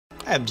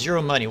I have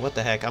zero money. What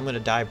the heck? I'm gonna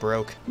die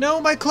broke.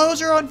 No, my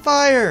clothes are on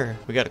fire!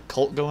 We got a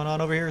cult going on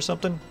over here or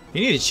something?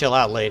 You need to chill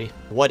out, lady.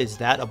 What is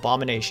that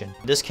abomination?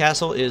 This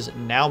castle is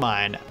now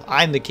mine.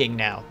 I'm the king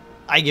now.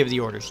 I give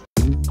the orders.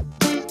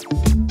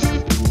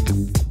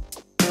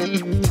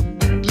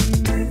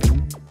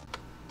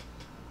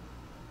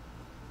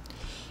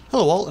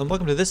 Hello all, and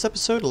welcome to this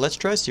episode of Let's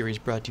Try series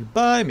brought to you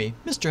by me,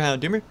 Mr.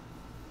 Hounddoomer.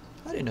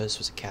 I didn't know this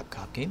was a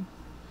Capcom game.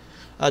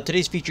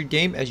 Today's featured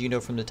game, as you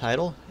know from the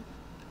title,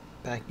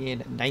 back in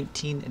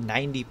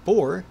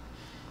 1994,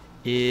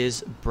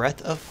 is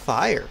Breath of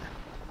Fire.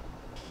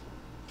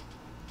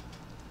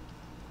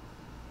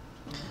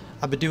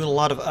 I've been doing a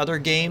lot of other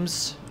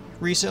games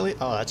recently.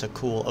 Oh, that's a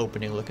cool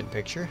opening looking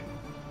picture.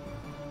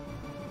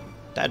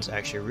 That's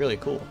actually really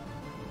cool.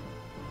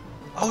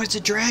 Oh, it's a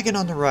dragon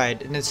on the right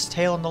and its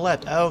tail on the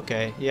left. Oh,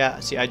 okay, yeah,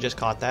 see, I just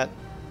caught that.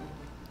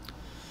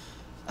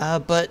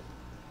 But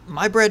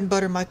my bread and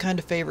butter, my kind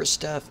of favorite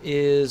stuff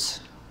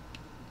is...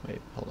 Wait,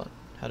 hold on.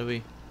 How do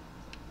we...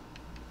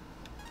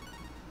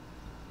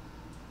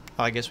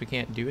 Oh, I guess we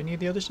can't do any of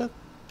the other stuff?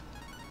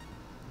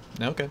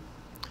 Okay.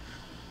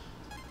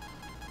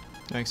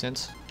 That makes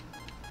sense.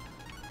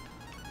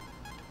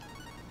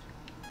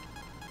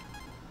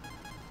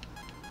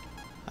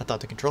 I thought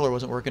the controller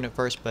wasn't working at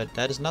first, but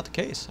that is not the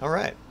case.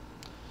 Alright.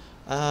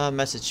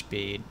 Message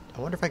speed.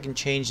 I wonder if I can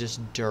change this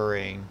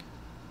during.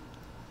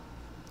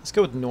 Let's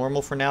go with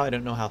normal for now. I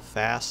don't know how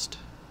fast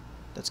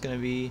that's going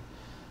to be.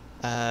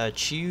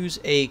 Choose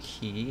a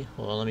key.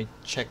 Hold on, let me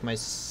check my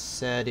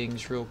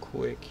settings real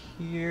quick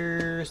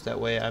here. So that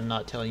way I'm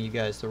not telling you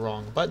guys the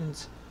wrong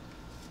buttons.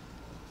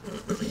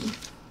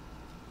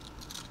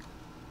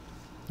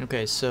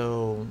 Okay,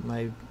 so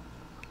my...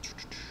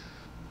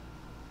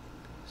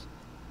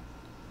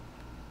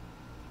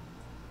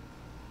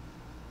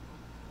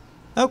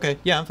 Okay,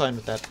 yeah, I'm fine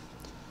with that.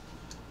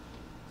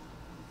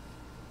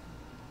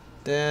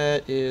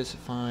 That is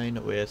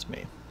fine with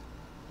me.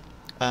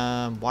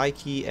 Y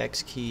key,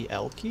 X key,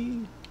 L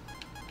key?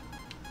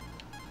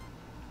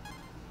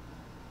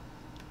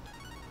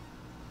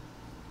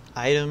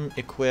 Item,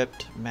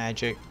 equipped,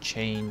 magic,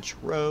 change,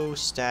 row,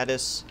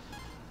 status,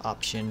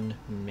 option,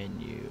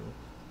 menu.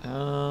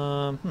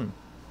 I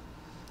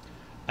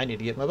need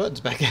to get my buttons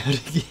back out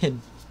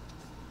again.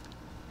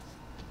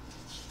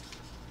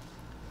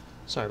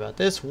 Sorry about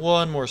this.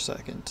 One more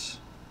second.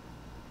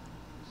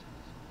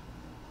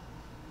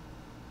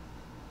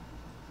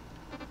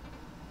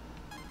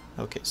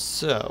 Okay,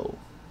 so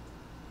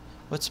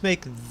let's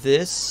make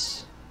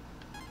this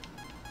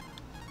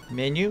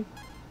menu.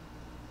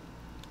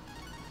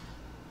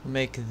 We'll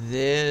make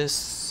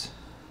this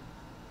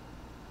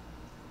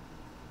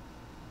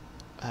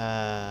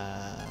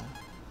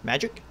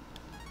magic.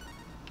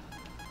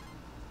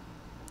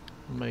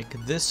 We'll make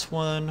this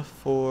one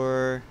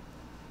for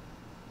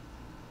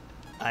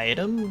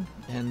item,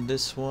 and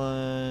this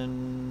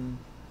one,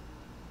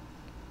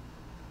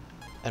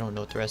 I don't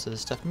know what the rest of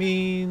this stuff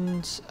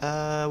means.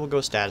 We'll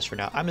go status for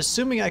now. I'm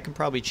assuming I can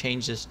probably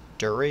change this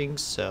during,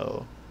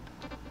 so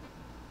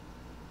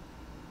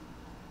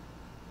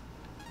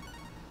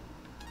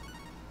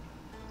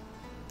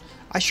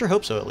I sure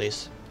hope so, at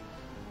least.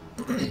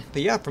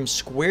 But yeah, from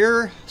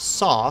Square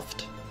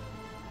Soft.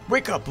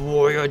 Wake up,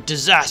 warrior,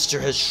 disaster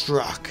has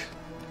struck.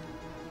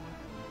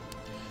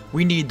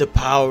 We need the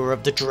power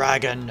of the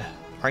dragon.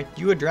 Aren't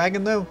you a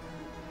dragon, though?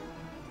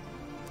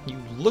 You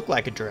look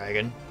like a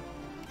dragon.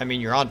 I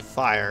mean, you're on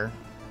fire.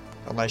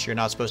 Unless you're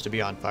not supposed to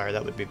be on fire.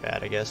 That would be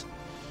bad, I guess.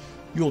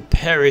 You'll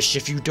perish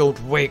if you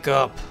don't wake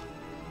up.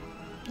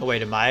 Oh,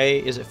 wait,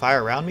 is it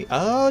fire around me?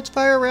 Oh, it's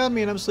fire around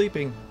me and I'm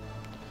sleeping.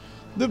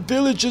 The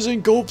village is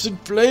engulfed in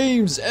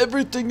flames.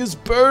 Everything is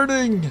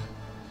burning.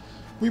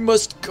 We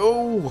must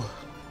go.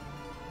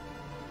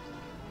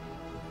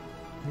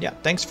 Yeah,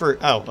 thanks for...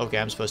 Oh, okay,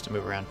 I'm supposed to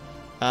move around.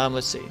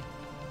 Let's see.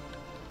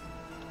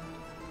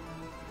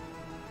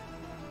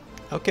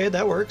 Okay,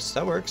 that works.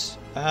 That works.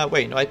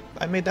 Wait, no,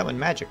 I made that one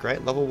magic,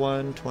 right? Level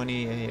 1,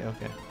 28,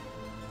 okay.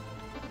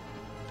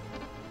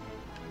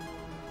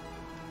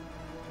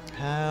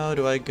 How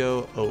do I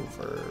go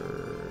over?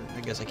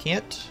 I guess I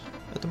can't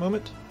at the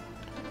moment.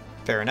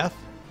 Fair enough.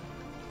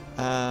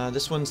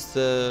 This one's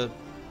the...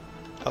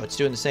 Oh, it's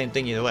doing the same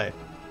thing either way.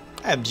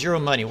 I have zero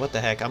money. What the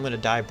heck? I'm gonna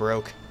die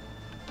broke.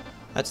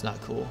 That's not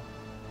cool.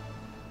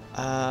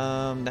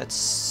 That's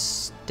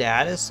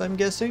status, I'm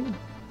guessing?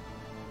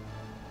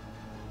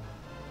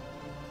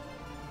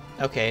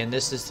 Okay, and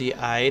this is the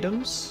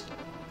items?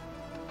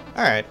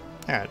 Alright,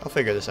 alright, I'll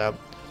figure this out.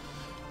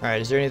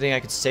 Alright, is there anything I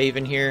could save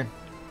in here?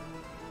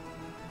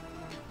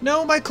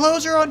 No, my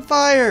clothes are on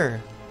fire!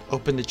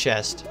 Open the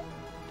chest.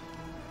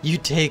 You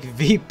take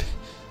V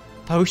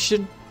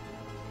potion?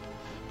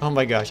 Oh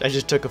my gosh, I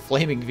just took a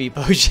flaming V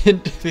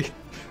potion.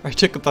 I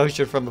took a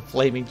potion from a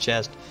flaming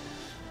chest.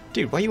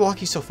 Dude, why are you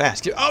walking so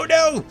fast? Oh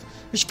no!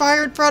 There's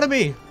fire in front of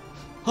me!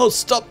 I'll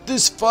stop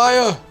this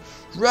fire!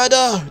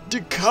 Rada de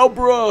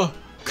Cabra!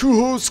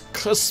 Kuhos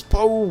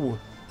Crespo!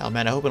 Oh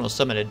man, I hope it'll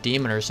summon a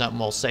demon or something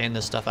while saying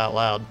this stuff out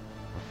loud.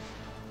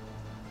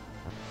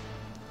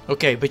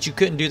 Okay, but you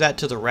couldn't do that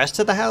to the rest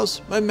of the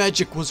house? My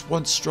magic was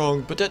once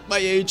strong, but at my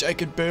age I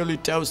could barely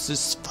douse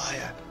this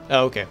fire.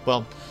 Oh, okay,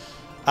 well,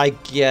 I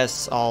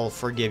guess I'll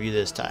forgive you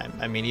this time.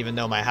 I mean, even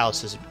though my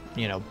house is,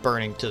 you know,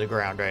 burning to the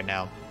ground right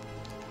now.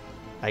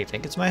 I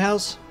think it's my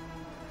house?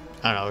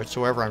 I don't know, it's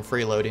wherever I'm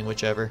freeloading,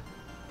 whichever.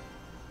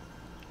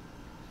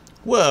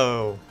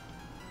 Whoa!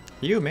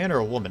 Are you a man or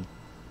a woman?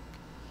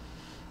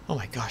 Oh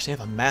my gosh, they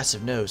have a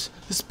massive nose.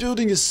 This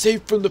building is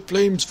safe from the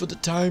flames for the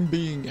time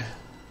being.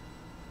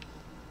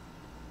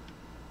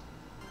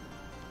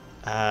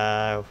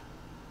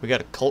 We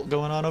got a cult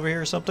going on over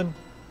here or something?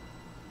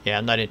 Yeah,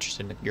 I'm not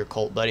interested in your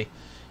cult, buddy.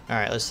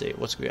 Alright, let's see.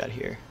 What's we got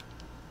here?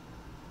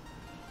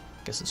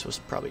 Guess I'm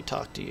supposed to probably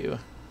talk to you.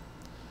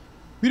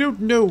 We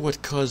don't know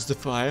what caused the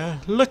fire.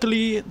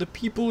 Luckily, the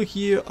people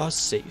here are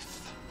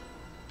safe.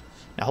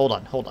 Now, hold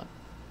on, hold on.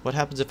 What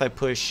happens if I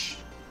push...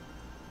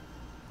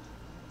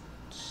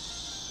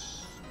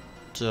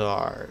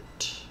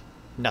 Start?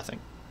 Nothing.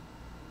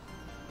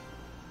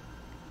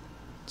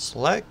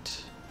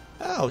 Select?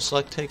 Oh,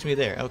 select takes me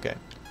there. Okay.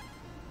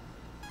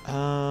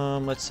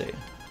 Let's see.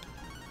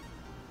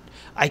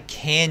 I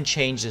can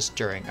change this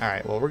during.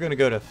 Alright, well, we're going to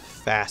go to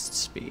fast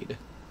speed.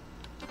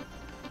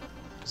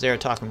 They're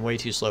talking way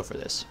too slow for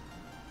this.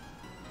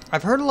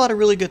 I've heard a lot of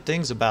really good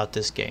things about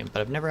this game,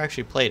 but I've never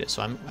actually played it,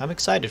 so I'm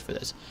excited for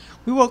this.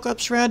 We woke up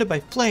surrounded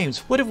by flames.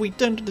 What have we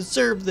done to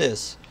deserve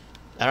this?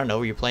 I don't know,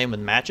 were you playing with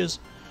matches?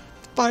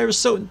 The fire is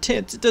so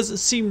intense, it doesn't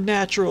seem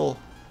natural.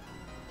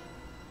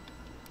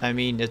 I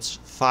mean, it's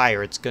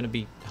fire. It's going to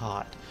be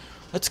hot.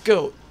 Let's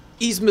go.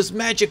 Yzma's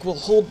magic will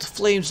hold the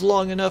flames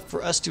long enough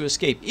for us to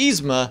escape.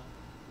 Yzma?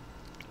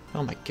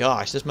 Oh my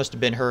gosh, this must have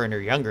been her in her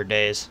younger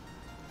days.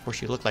 Before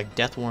she looked like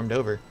death warmed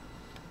over.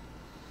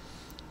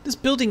 This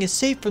building is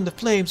safe from the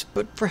flames,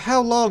 but for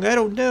how long, I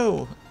don't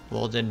know.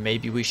 Well, then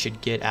maybe we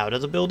should get out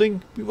of the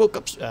building? We woke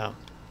up... Oh.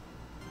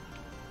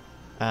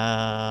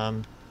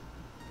 Our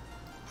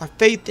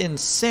faith in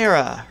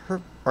Sarah.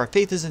 Our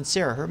faith is in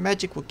Sarah. Her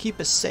magic will keep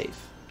us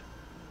safe.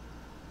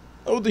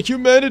 Oh, the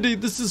humanity!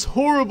 This is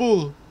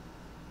horrible!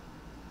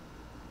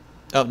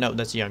 Oh, no,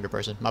 that's a younger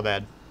person. My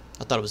bad.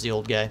 I thought it was the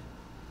old guy.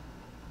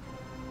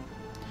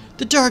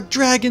 The dark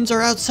dragons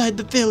are outside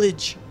the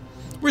village.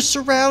 We're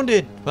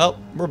surrounded. Well,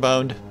 we're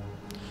boned.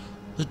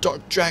 The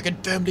dark dragon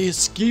family is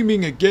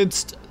scheming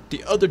against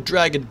the other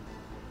dragon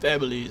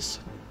families.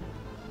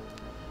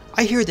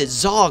 I hear that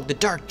Zog, the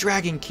dark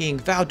dragon king,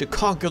 vowed to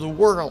conquer the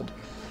world,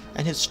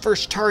 and his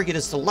first target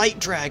is the light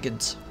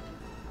dragons.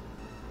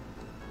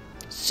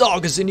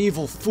 Zog is an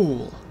evil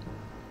fool.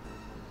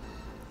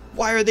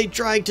 Why are they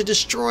trying to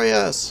destroy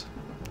us?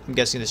 I'm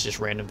guessing it's just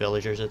random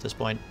villagers at this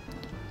point.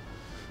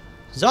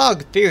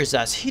 Zog fears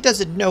us. He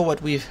doesn't know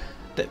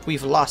that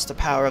we've lost the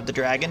power of the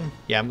dragon.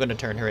 Yeah, I'm gonna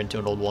turn her into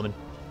an old woman.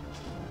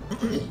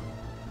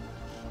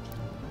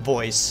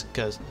 Voice,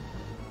 cause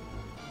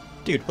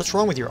dude, what's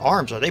wrong with your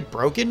arms? Are they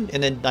broken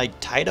and then like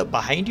tied up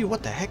behind you?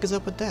 What the heck is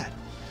up with that?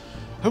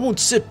 I won't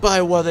sit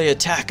by while they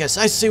attack us.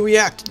 I say we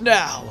act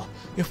now.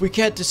 If we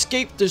can't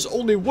escape, there's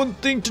only one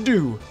thing to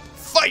do.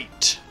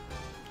 Fight!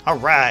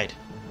 Alright.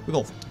 We're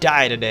gonna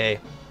die today.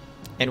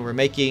 And we're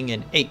making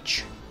an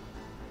H.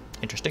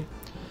 Interesting.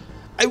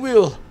 I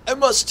will. I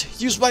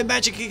must use my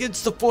magic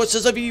against the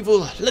forces of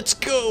evil. Let's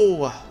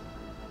go.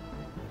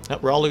 Oh,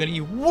 we're all looking at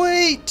you.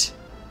 Wait!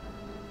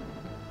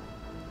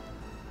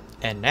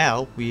 And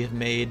now we have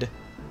made... I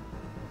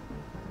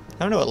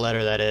don't know what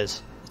letter that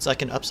is. It's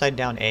like an upside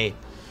down A.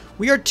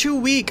 We are too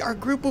weak. Our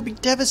group will be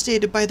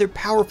devastated by their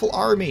powerful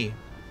army.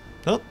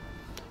 Oh,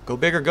 go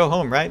big or go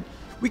home, right?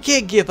 We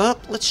can't give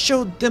up. Let's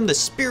show them the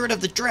spirit of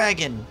the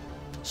dragon.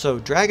 So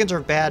dragons are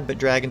bad, but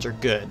dragons are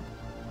good.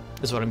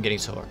 Is what I'm getting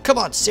so far. Come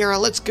on, Sarah,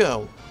 let's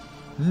go.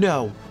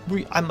 No,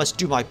 I must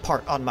do my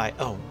part on my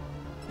own.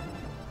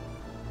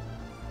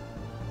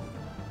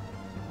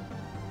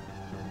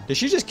 Did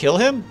she just kill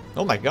him?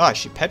 Oh my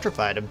gosh, she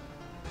petrified him.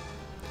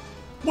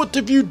 What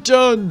have you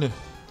done?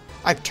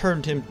 I've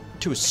turned him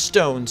to a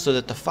stone so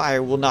that the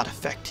fire will not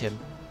affect him.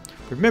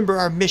 Remember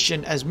our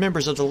mission as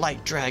members of the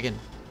Light Dragon.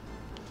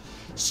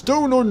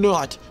 Stone or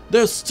not,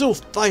 they'll still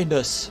find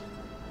us.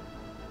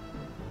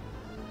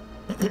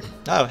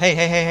 Oh,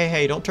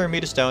 hey, don't turn me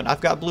to stone. I've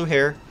got blue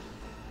hair.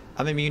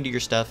 I'm immune to your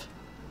stuff.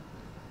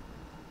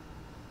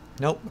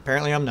 Nope,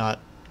 apparently I'm not.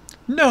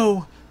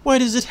 No, why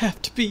does it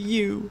have to be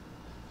you?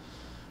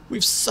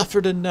 We've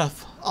suffered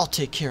enough. I'll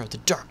take care of the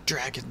dark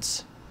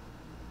dragons.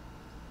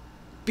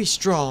 Be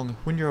strong.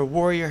 When you're a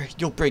warrior,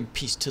 you'll bring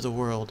peace to the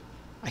world.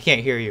 I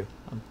can't hear you.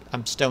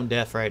 I'm stone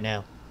deaf right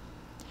now.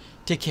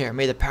 Take care.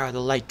 May the power of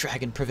the light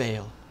dragon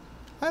prevail.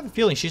 I have a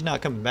feeling she's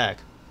not coming back.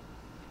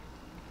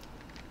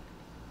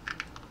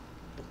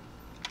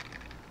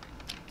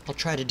 I'll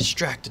try to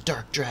distract the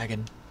dark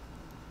dragon.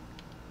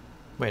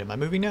 Wait, am I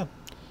moving now?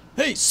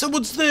 Hey,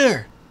 someone's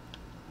there!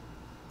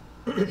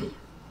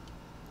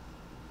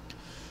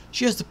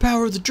 She has the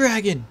power of the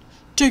dragon!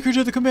 Take her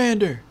to the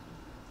commander!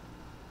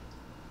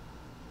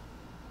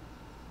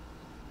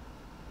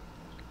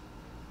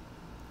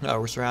 Oh,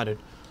 we're surrounded.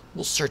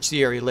 We'll search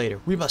the area later.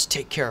 We must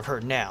take care of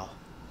her now.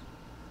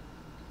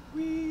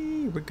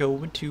 we're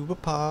going to a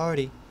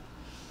party.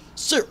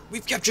 Sir,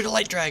 we've captured a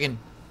light dragon.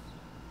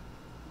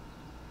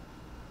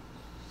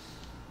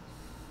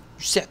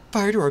 You set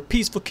fire to our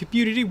peaceful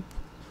community.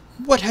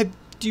 What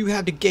do you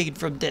have to gain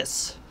from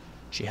this?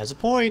 She has a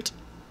point.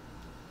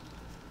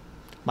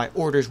 My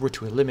orders were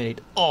to eliminate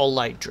all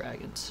light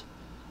dragons.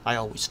 I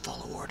always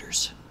follow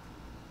orders.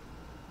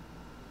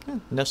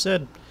 Enough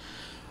said.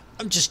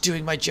 I'm just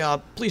doing my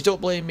job. Please don't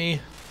blame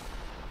me.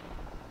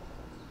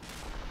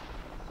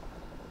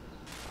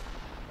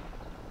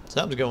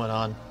 Something's going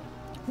on.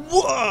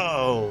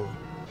 Whoa!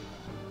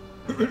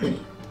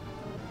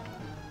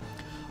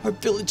 Our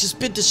village has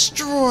been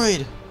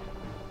destroyed!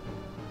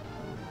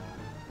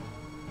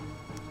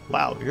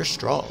 Wow, you're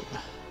strong.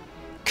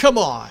 Come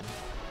on!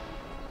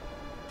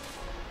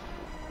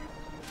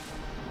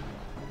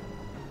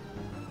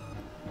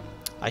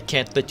 I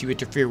can't let you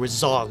interfere with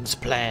Zog's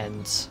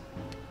plans.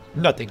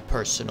 Nothing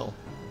personal.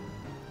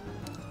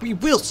 We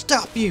will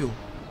stop you!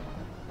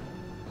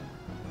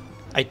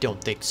 I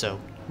don't think so.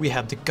 We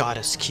have the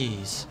goddess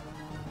keys.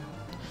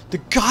 The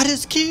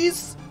goddess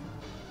keys?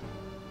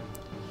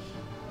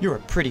 You're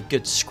a pretty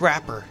good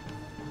scrapper.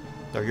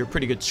 Or you're a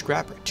pretty good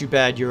scrapper. Too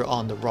bad you're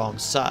on the wrong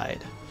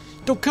side.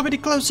 Don't come any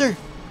closer!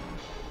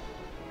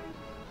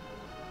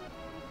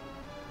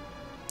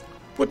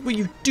 What will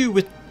you do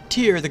with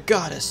Tyr the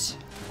goddess?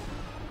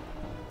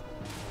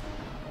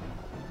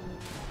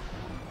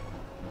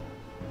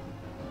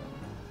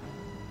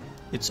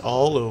 It's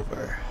all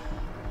over.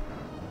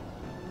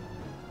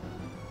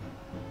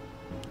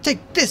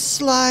 Take this,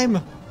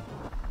 slime!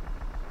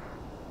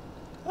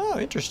 Oh,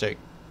 interesting.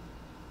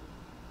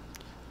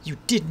 You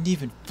didn't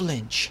even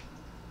flinch.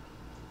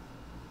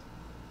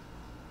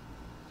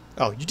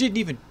 Oh, you didn't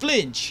even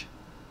flinch!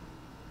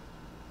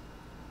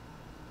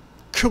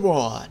 Come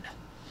on!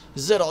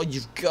 Is that all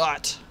you've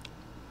got?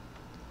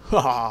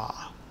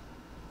 Haha!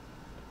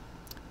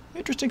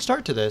 Interesting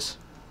start to this.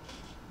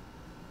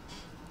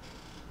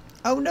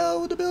 Oh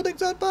no, the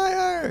building's on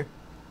fire!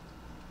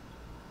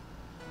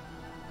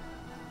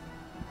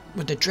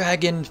 When the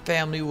dragon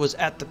family was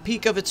at the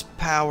peak of its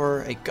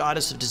power, a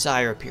goddess of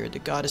desire appeared. The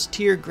goddess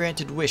Tyr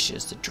granted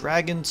wishes. The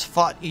dragons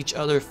fought each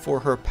other for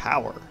her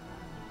power.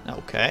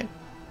 Okay.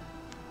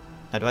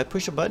 Now, do I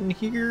push a button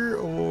here,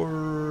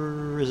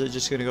 or is it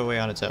just going to go away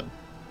on its own?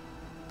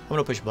 I'm going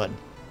to push a button.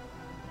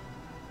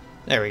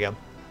 There we go.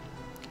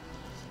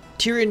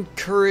 Tyr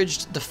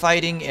encouraged the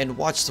fighting and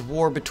watched the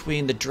war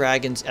between the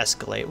dragons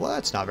escalate. Well,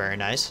 that's not very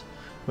nice.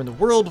 When the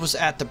world was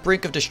at the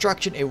brink of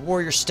destruction, a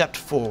warrior stepped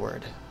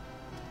forward.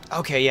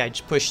 Okay, yeah,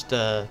 just push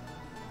the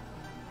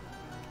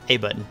A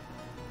button.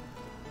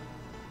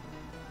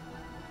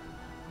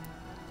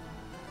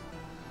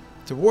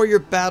 The warrior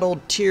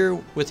battled Tyr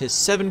with his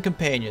 7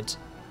 companions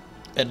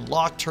and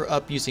locked her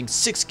up using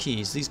 6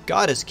 keys. These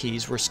goddess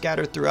keys were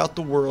scattered throughout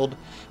the world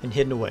and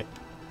hidden away.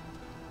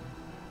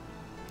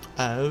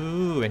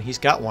 Oh, and he's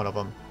got one of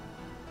them.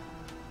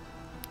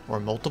 Or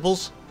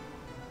multiples?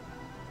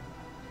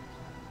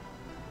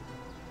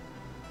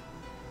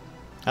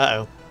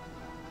 Uh-oh.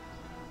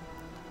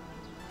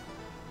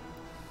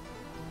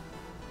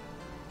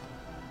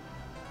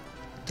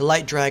 The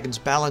light dragons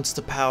balanced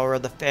the power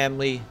of the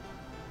family,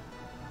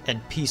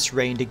 and peace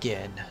reigned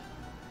again.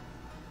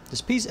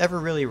 Does peace ever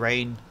really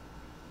reign?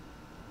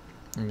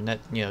 I mean, that,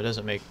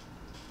 doesn't make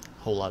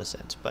a whole lot of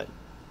sense, but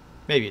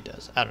maybe it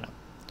does. I don't know.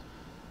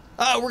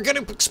 Oh, we're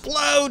gonna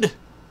explode!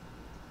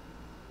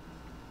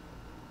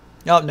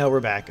 Oh, no,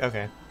 we're back.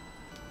 Okay.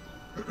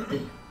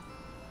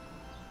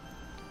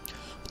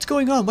 What's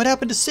going on? What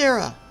happened to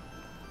Sarah?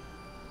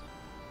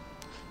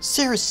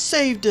 Sarah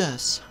saved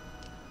us!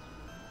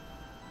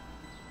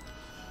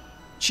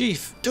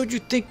 Chief, don't you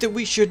think that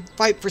we should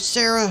fight for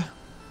Sarah?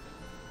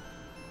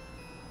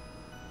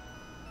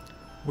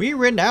 We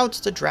renounce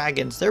the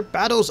dragons. Their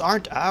battles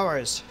aren't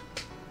ours.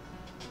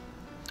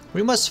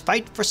 We must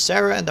fight for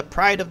Sarah and the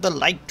pride of the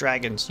light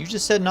dragons. You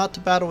just said not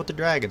to battle with the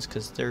dragons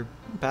because their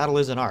battle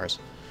isn't ours.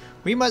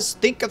 We must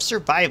think of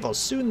survival.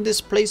 Soon this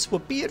place will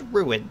be in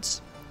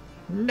ruins.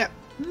 No.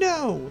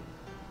 No.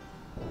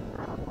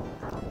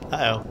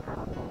 Uh-oh.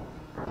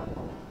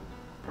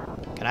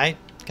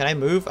 Can I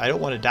move? I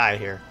don't want to die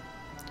here.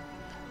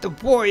 The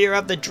warrior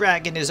of the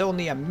dragon is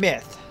only a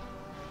myth.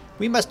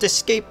 We must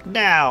escape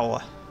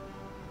now.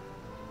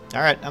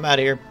 Alright, I'm out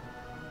of here.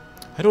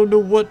 I don't know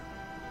what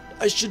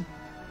I should...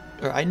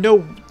 Or I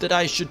know that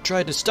I should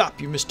try to stop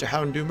you, Mr.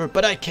 Houndoomer,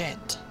 but I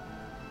can't.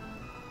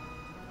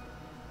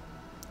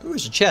 Ooh,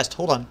 there's a chest.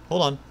 Hold on,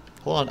 hold on,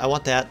 hold on. I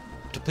want that.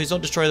 Please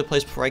don't destroy the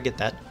place before I get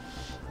that.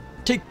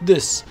 Take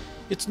this.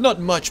 It's not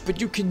much, but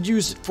you can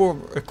use it for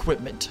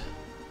equipment.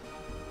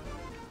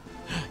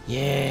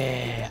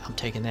 Yeah, I'm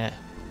taking that.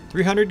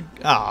 300?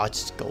 Oh,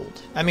 it's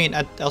gold. I mean,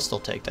 I'll still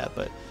take that,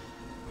 but...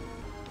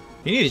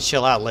 You need to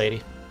chill out,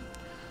 lady.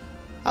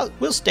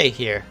 We'll stay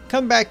here.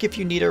 Come back if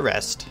you need a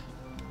rest.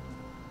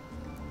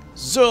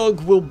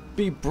 Zog will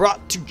be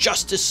brought to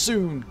justice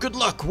soon. Good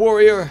luck,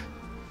 warrior.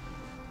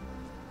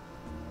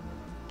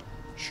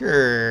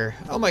 Sure.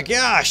 Oh my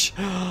gosh!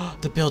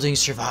 The building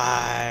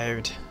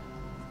survived.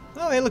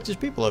 Oh, hey, look, there's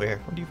people over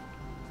here.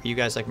 Are you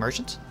guys like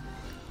merchants?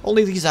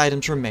 Only these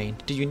items remain.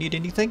 Do you need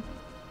anything?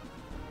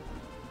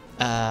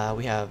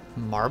 We have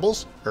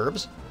marbles,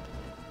 herbs.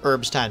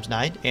 Herbs times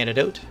 9,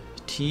 antidote,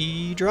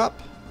 tea drop,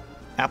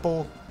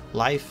 apple,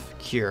 life,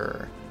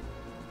 cure.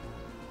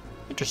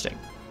 Interesting.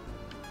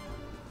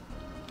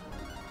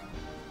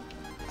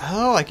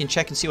 Oh, I can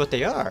check and see what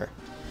they are.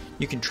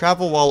 You can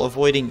travel while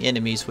avoiding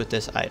enemies with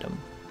this item.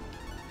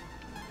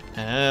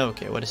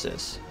 Okay, what is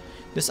this?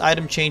 This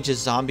item changes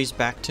zombies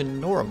back to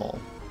normal.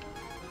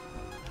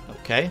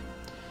 Okay.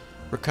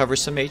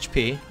 Recovers some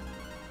HP.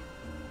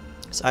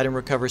 This item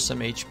recovers some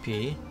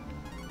HP.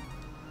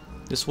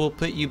 This will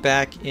put you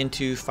back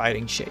into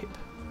fighting shape.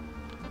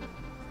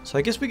 So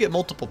I guess we get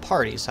multiple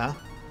parties, huh?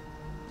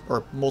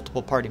 Or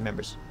multiple party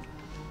members.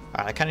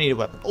 Alright, I kind of need a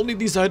weapon. Only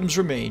these items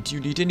remain. Do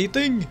you need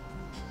anything?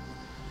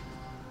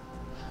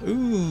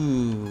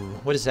 Ooh,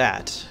 what is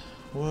that?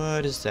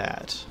 What is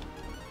that?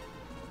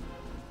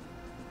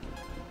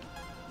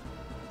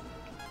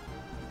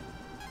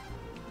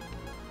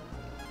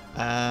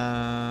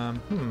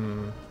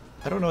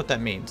 I don't know what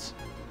that means.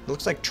 It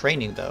looks like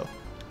training, though.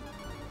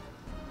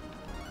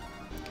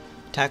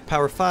 Attack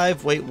power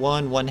 5, weight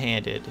 1,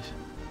 one-handed.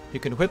 You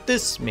can whip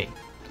this? Me.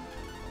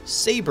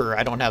 Saber,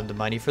 I don't have the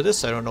money for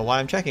this. I don't know why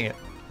I'm checking it.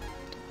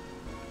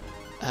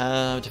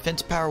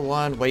 Defense power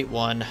 1, weight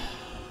 1.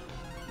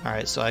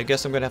 Alright, so I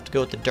guess I'm going to have to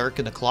go with the Dirk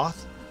and the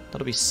Cloth.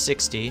 That'll be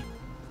 60.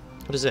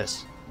 What is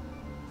this?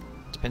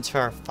 Defense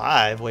power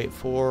 5, weight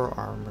 4,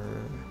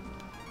 armor.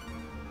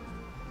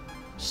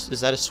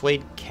 Is that a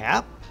suede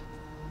cap?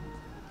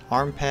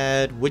 Arm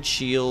pad, wood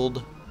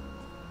shield,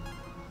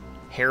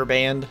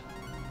 hairband.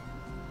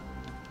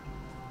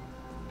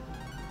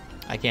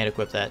 I can't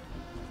equip that.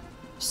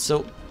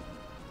 So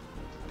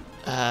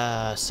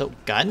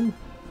gun?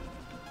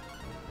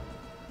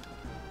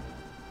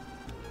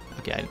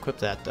 Okay, I can equip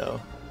that though.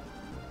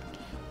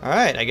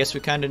 Alright, I guess we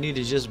kind of need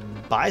to just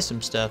buy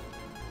some stuff.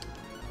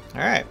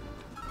 Alright.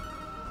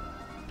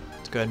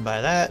 Let's go ahead and buy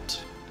that.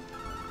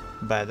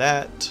 Buy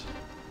that.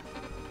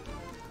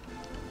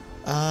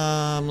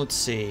 Let's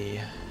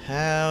see.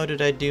 How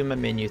did I do my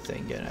menu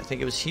thing again? I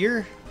think it was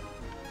here?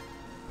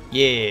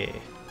 Yeah.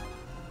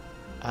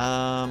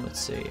 Let's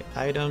see.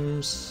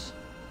 Items.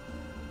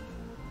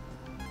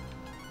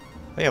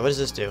 Oh yeah, what does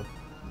this do?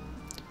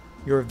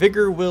 Your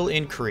vigor will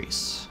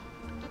increase.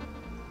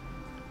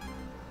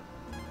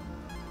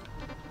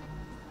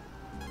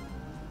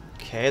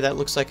 Okay, that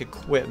looks like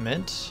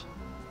equipment.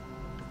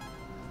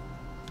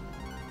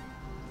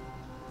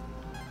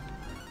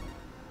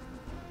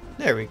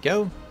 There we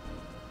go.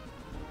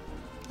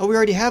 Oh, we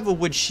already have a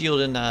wood shield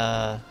and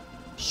a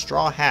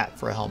straw hat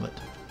for a helmet.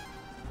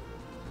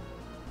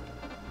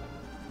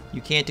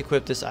 You can't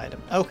equip this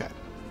item. Okay.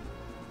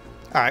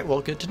 Alright, well,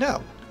 good to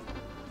know.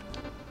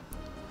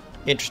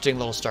 Interesting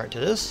little start to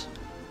this.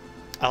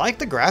 I like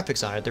the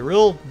graphics on it. They're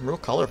real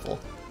colorful.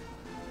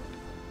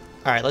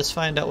 Alright, let's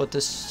find out what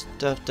this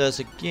stuff does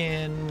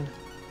again.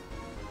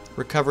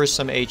 Recovers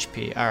some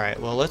HP. Alright,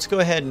 well, let's go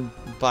ahead and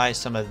buy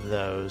some of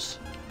those.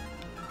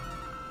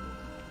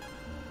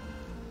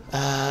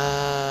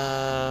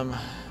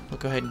 We'll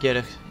go ahead and get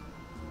an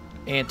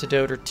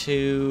antidote or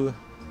two.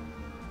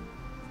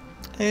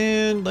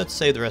 And let's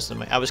save the rest of the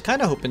money. I was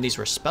kind of hoping these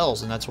were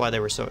spells, and that's why they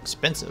were so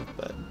expensive,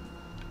 but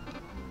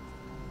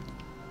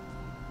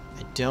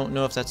I don't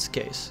know if that's the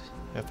case.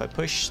 If I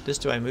push this,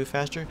 do I move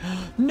faster?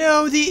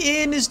 No,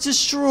 the inn is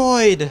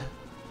destroyed!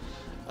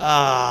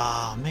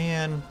 Ah,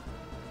 man.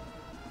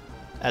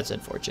 That's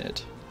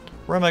unfortunate.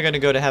 Where am I going to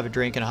go to have a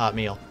drink and a hot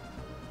meal?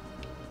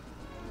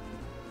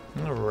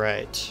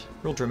 Alright.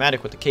 Real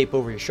dramatic with the cape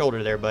over your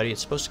shoulder there, buddy.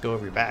 It's supposed to go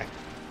over your back.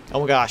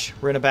 Oh my gosh,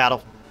 we're in a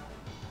battle.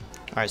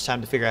 Alright, it's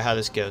time to figure out how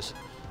this goes.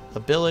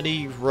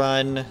 Ability,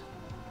 run,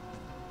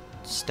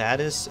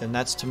 status, and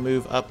that's to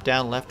move up,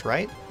 down, left,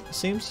 right, it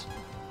seems.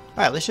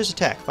 Alright, let's just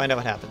attack. Find out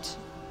what happens.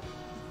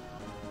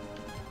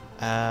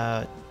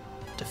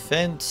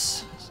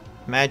 Defense,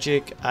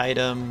 magic,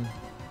 item,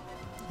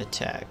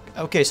 attack.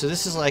 Okay, so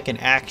this is like an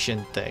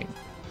action thing.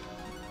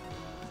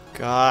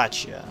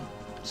 Gotcha.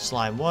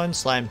 Slime 1,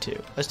 slime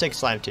 2. Let's take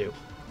slime 2.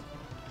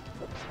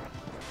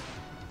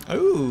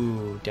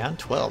 Oh, down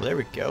 12. There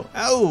we go.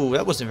 Oh,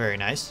 that wasn't very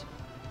nice.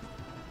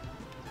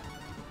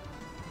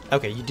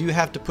 Okay, you do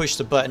have to push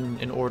the button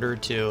in order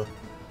to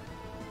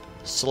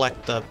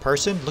select the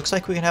person. Looks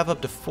like we can have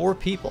up to 4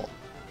 people.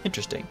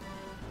 Interesting.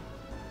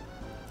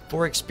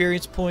 4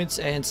 experience points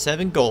and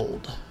 7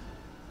 gold.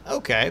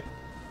 Okay.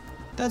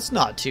 That's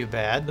not too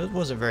bad. That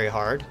wasn't very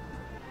hard.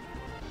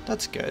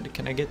 That's good.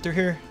 Can I get through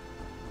here?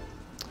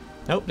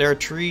 Nope, there are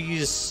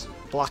trees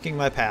blocking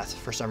my path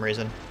for some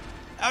reason.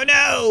 Oh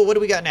no! What do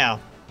we got now?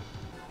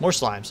 More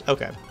slimes.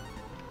 Okay.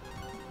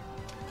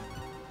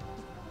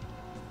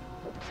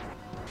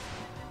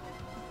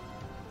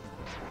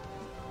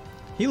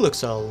 He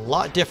looks a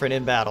lot different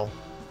in battle.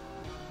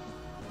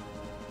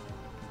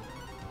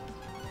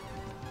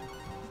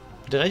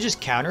 Did I just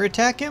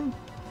counterattack him?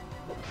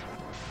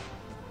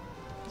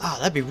 Oh,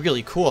 that'd be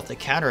really cool if the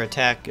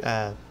counterattack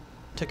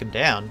took him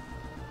down.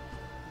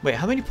 Wait,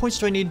 how many points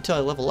do I need until I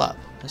level up?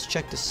 Let's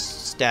check the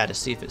status,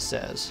 see if it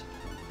says.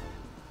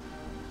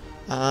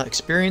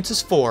 Experience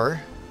is 4.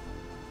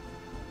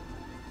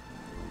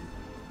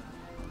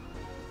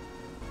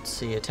 Let's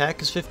see,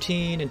 attack is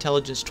 15,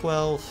 intelligence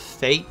 12,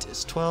 fate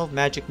is 12,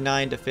 magic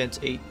 9, defense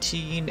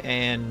 18,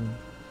 and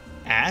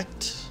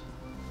act?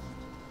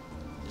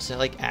 Is that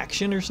like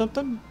action or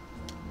something?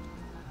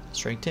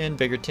 Strength 10,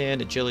 vigor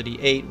 10, agility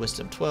 8,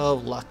 wisdom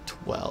 12, luck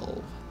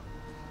 12.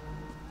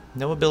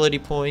 No ability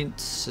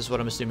points is what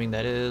I'm assuming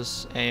that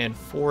is, and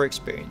 4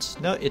 experience.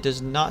 No, it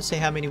does not say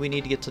how many we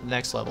need to get to the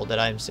next level that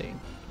I'm seeing.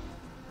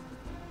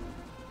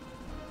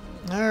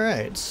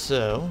 Alright,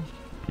 so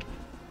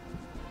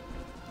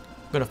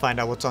I'm gonna find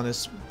out what's on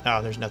this.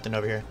 Oh, there's nothing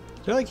over here.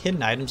 Is there like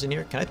hidden items in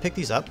here? Can I pick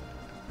these up?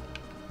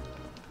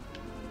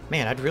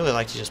 Man, I'd really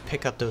like to just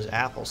pick up those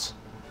apples.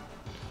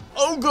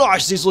 Oh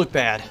gosh, these look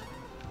bad.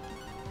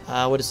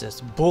 What is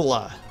this?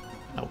 Bulla.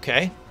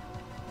 Okay.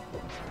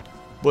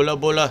 Bulla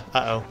bulla.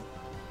 Uh-oh.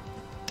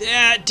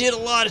 That did a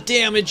lot of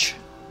damage.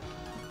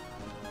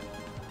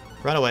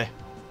 Run away.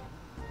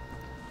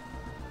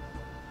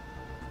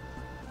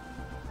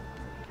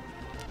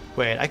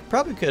 Wait, I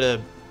probably could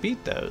have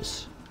beat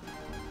those.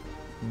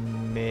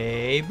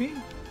 Maybe?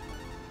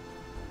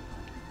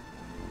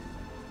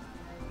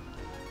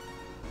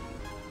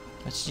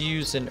 Let's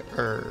use an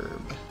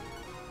herb.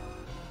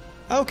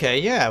 Okay,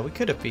 yeah, we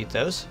could have beat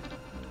those.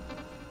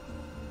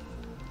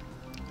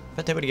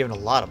 Bet they would have given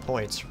a lot of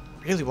points.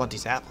 Really want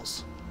these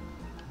apples.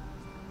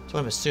 That's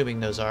what I'm assuming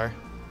those are.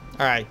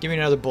 Alright, give me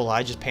another bull.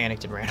 I just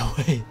panicked and ran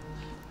away.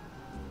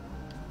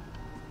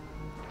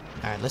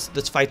 Alright,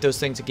 let's fight those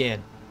things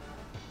again.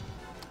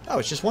 Oh,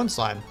 it's just one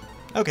slime.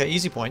 Okay,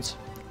 easy points.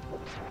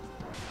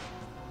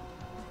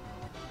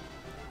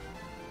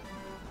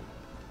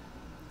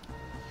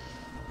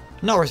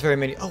 Not worth very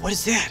many. Oh, what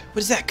is that?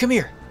 What is that? Come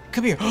here.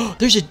 Come here. Oh,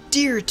 there's a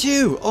deer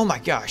too. Oh my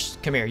gosh.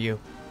 Come here, you.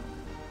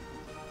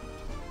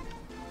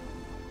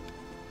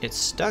 It's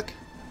stuck?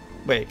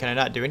 Wait, can I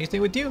not do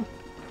anything with you?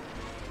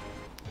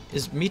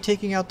 Is me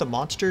taking out the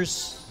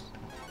monsters?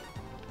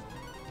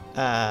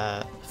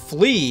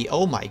 Flea.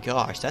 Oh my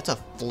gosh, that's a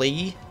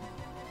flea?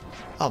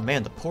 Oh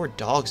man, the poor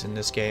dogs in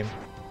this game.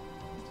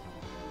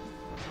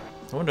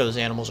 No wonder those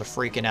animals are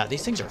freaking out.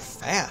 These things are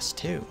fast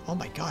too. Oh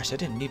my gosh, that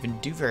didn't even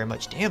do very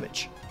much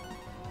damage.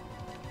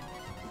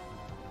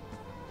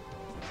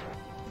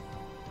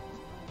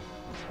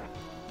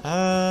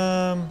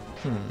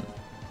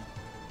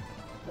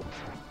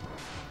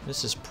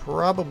 This is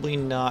probably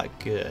not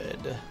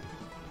good.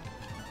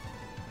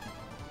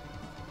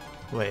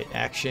 Wait,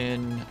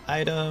 action,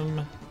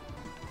 item,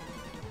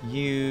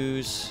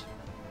 use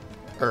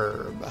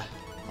herb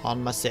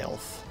on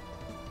myself.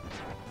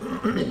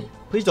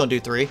 Please don't do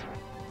 3.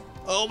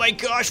 Oh my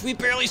gosh, we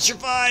barely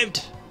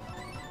survived!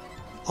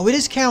 Oh, it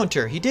is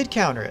counter. He did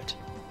counter it.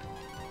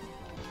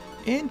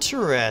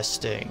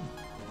 Interesting.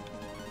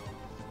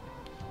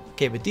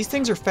 Okay, but these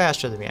things are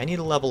faster than me. I need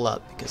to level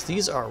up because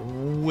these are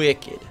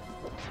wicked.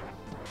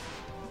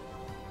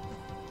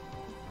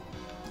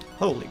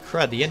 Holy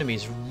crud, the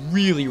enemies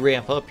really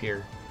ramp up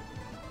here.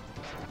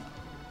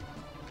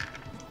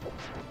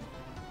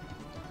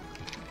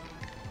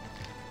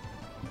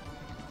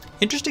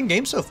 Interesting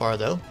game so far,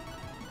 though.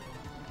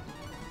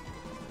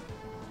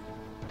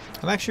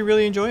 I'm actually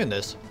really enjoying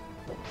this.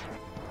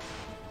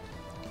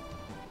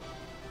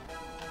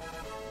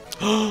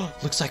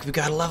 Looks like we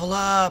gotta level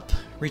up.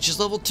 Reaches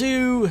level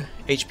 2.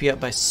 HP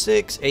up by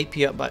 6. AP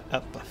up by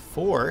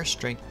 4.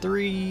 Strength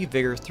 3.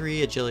 Vigor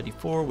 3. Agility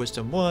 4.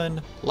 Wisdom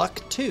 1.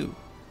 Luck 2.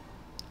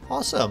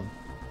 Awesome.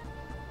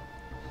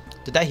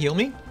 Did that heal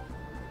me?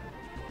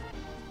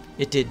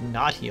 It did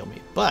not heal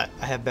me, but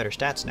I have better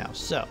stats now,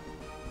 so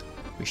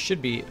we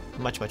should be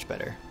much, much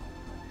better.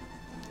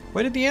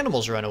 Where did the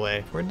animals run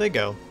away? Where'd they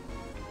go?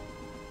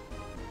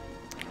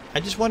 I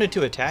just wanted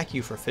to attack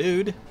you for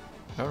food.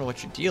 I don't know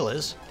what your deal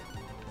is.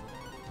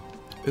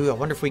 Ooh, I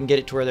wonder if we can get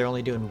it to where they're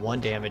only doing 1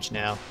 damage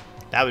now.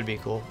 That would be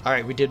cool.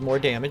 Alright, we did more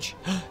damage.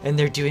 And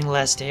they're doing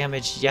less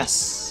damage.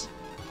 Yes!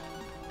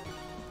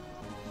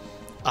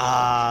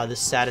 Ah, the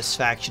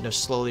satisfaction of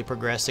slowly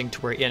progressing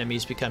to where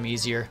enemies become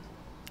easier.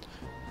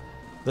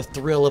 The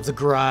thrill of the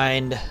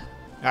grind.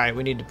 Alright,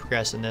 we need to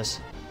progress in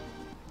this.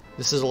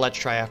 This is a let's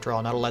try after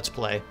all, not a let's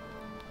play.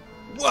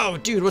 Whoa,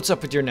 dude, what's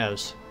up with your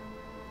nose?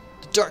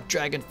 The Dark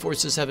Dragon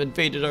forces have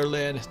invaded our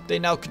land. They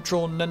now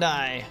control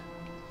Nanai.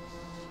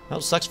 Well,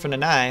 sucks for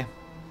Nanai.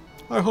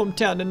 Our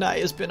hometown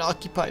Nanai has been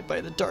occupied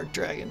by the Dark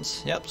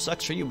Dragons. Yep,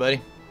 sucks for you,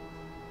 buddy.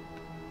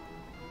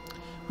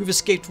 We've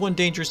escaped one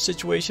dangerous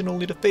situation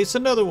only to face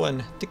another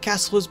one. The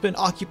castle has been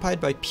occupied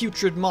by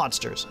putrid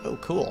monsters. Oh,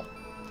 cool.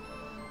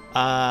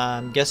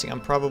 I'm guessing I'm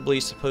probably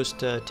supposed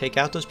to take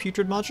out those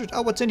putrid monsters.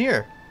 Oh, what's in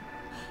here?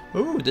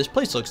 Ooh, this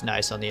place looks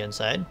nice on the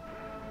inside.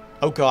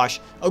 Oh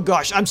gosh,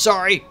 I'm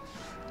sorry.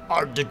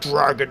 I'm the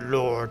Dragon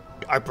Lord.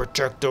 I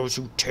protect those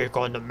who take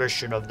on the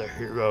mission of the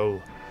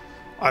hero.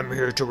 I'm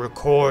here to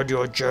record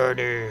your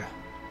journey.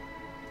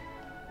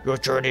 Your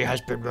journey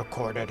has been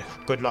recorded.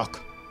 Good luck.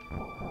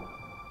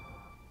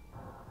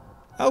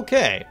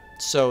 Okay,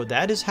 so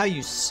that is how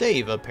you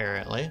save,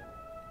 apparently.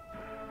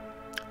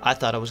 I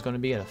thought I was going to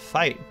be in a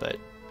fight, but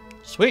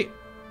sweet.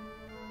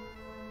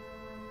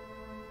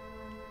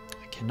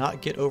 I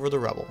cannot get over the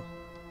rubble.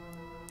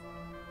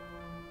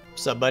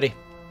 What's up, buddy?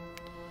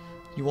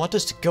 You want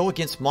us to go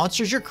against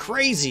monsters? You're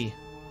crazy!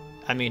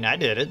 I mean, I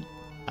did it.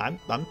 I'm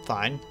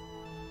fine.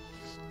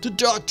 The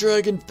Dark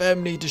Dragon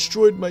family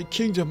destroyed my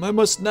kingdom. I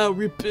must now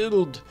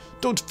rebuild.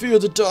 Don't fear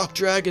the Dark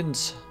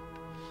Dragons.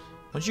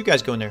 Why don't you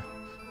guys go in there?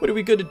 What are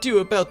we gonna do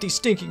about these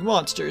stinking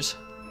monsters?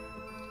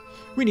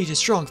 We need a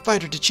strong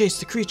fighter to chase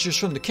the creatures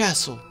from the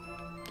castle.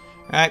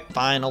 Alright,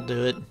 fine, I'll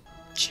do it.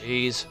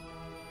 Jeez.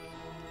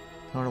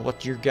 I don't know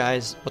what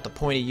the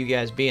point of you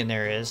guys being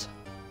there is.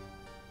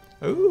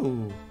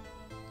 Ooh.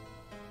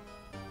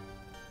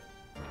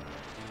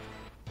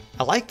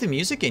 I like the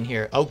music in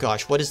here. Oh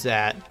gosh, what is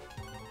that?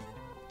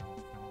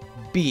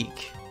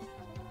 Beak.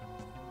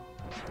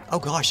 Oh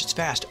gosh, it's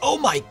fast. Oh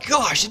my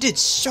gosh, it did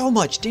so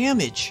much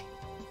damage.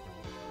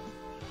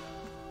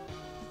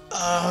 Do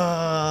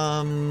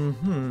I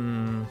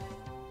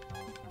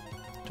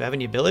have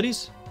any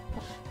abilities?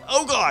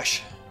 Oh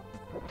gosh!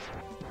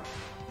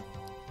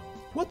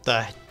 What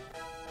the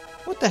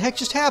heck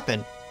just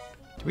happened?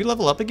 Did we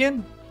level up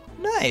again?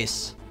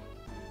 Nice!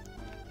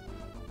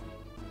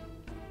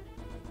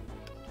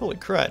 Holy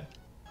crud.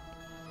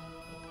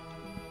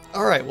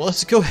 Alright, well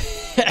let's go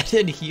ahead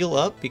and heal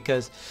up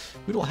because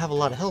we don't have a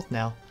lot of health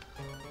now.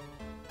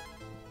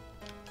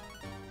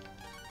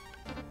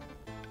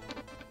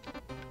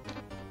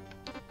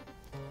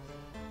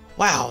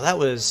 Wow, that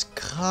was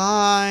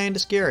kinda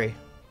scary.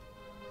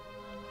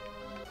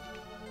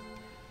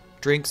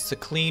 Drinks the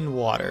clean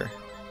water.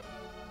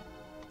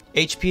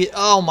 HP,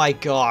 oh my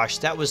gosh,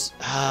 that was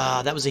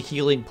a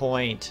healing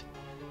point.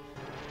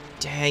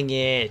 Dang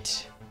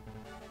it.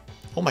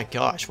 Oh my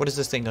gosh, what is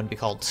this thing gonna be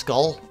called?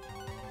 Skull?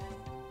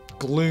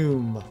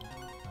 Gloom.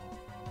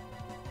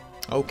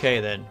 Okay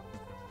then.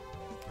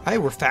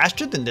 Alright, we're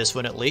faster than this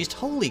one at least.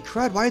 Holy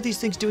crud, why are these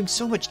things doing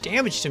so much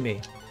damage to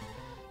me?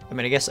 I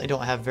mean, I guess I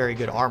don't have very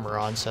good armor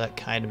on, so that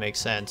kind of makes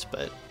sense,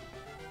 but...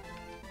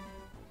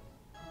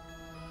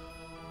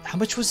 How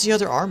much was the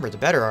other armor, the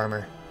better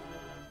armor?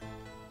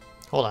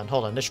 Hold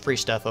on, there's free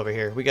stuff over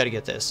here. We gotta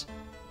get this.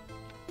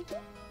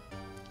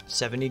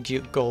 70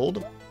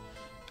 gold,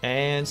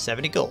 and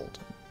 70 gold.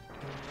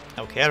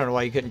 Okay, I don't know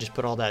why you couldn't just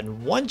put all that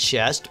in one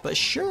chest, but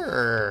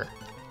sure.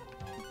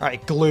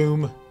 Alright,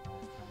 Gloom.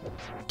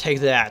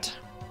 Take that.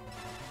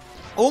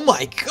 Oh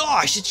my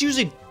gosh, it's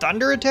using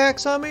thunder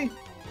attacks on me?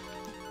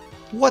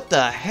 What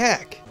the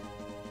heck?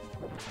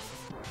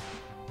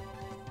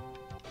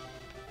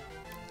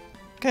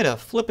 What kind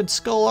of flippin'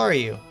 skull are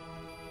you?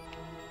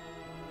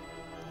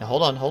 Now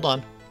hold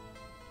on.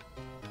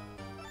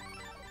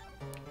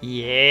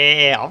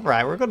 Yeah,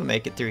 alright, we're gonna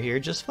make it through here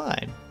just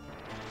fine.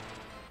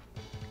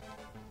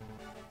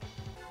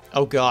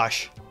 Oh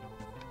gosh.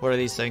 What are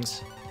these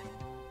things?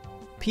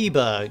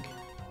 P-bug.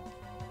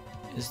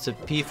 Is the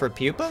P for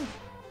pupa?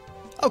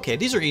 Okay,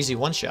 these are easy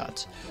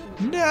one-shots.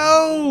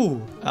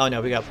 No! Oh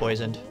no, we got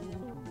poisoned.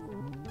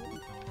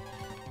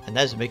 And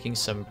that is making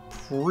some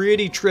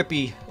pretty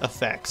trippy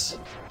effects.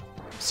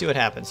 Let's see what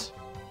happens.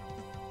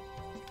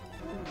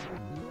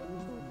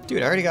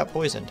 Dude, I already got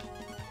poisoned.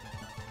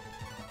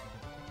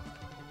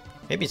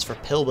 Maybe it's for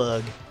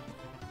Pillbug.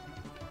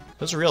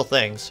 Those are real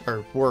things,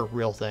 or were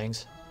real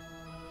things.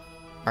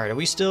 Alright, are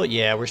we still?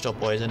 Yeah, we're still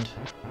poisoned.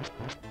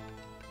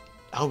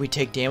 Oh, we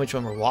take damage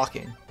when we're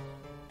walking.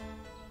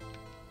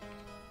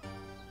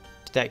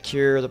 Did that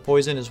cure the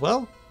poison as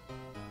well?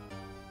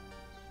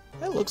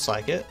 That looks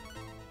like it.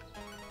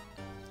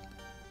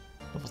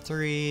 Level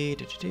 3.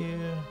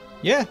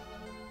 Yeah.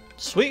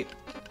 Sweet.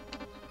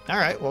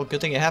 Alright, well, good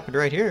thing it happened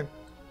right here.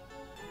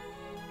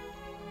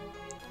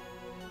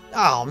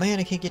 Oh man,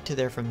 I can't get to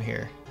there from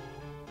here.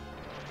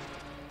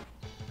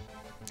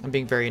 I'm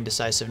being very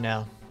indecisive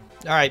now.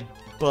 Alright,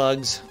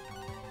 bugs.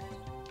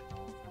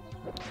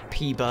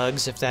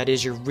 P-bugs, if that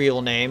is your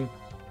real name.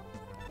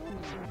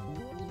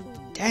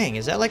 Dang,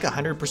 is that like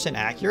 100%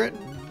 accurate?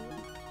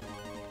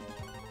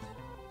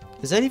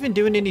 Is that even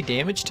doing any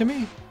damage to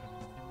me?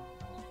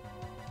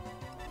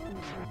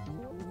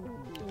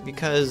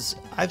 Because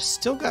I've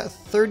still got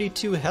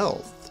 32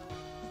 health.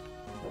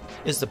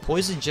 Is the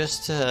poison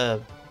just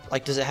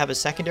like, does it have a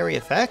secondary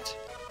effect?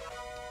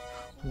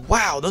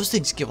 Wow, those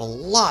things give a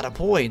lot of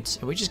points,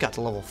 and we just got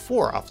to level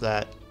 4 off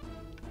that.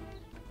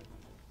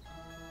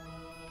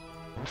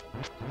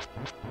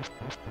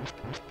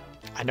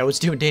 I know it's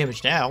doing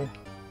damage now.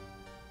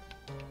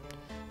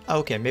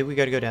 Okay, maybe we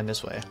gotta go down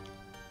this way.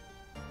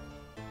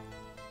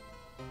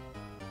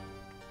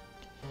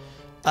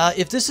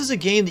 If this is a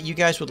game that you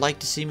guys would like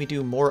to see me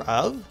do more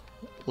of,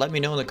 let me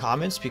know in the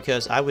comments,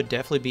 because I would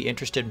definitely be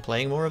interested in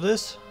playing more of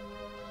this.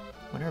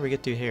 Whenever we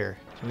get through here,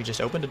 can we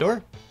just open the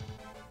door?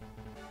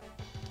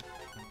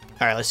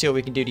 Alright, let's see what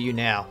we can do to you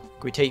now.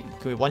 Can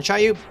we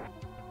one-shot you?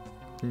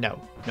 No,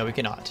 we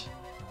cannot.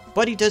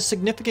 But he does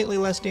significantly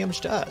less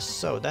damage to us,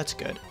 so that's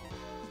good.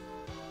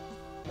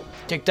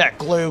 Take that,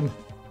 Gloom!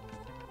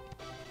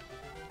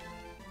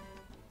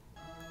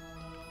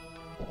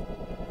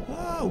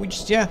 Oh, we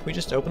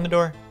just opened the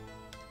door.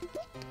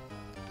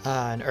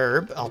 An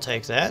herb, I'll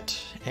take that.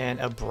 And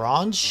a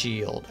bronze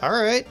shield.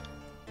 Alright.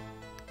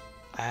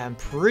 I'm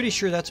pretty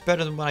sure that's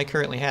better than what I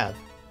currently have.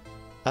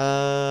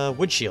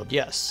 Wood shield,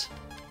 yes.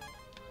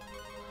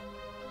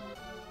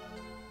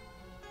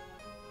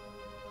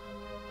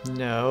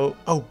 No.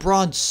 Oh,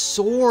 bronze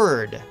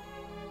sword!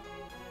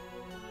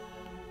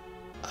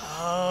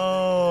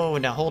 Oh,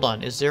 now hold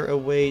on. Is there a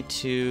way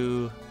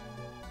to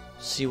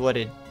see what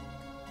it...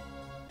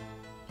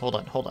 Hold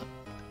on, hold on.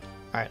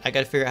 Alright, I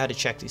gotta figure out how to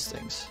check these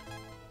things.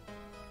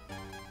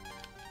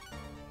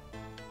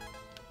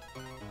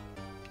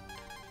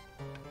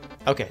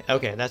 Okay,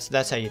 okay,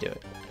 that's how you do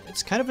it.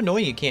 It's kind of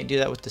annoying you can't do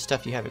that with the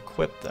stuff you have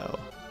equipped, though.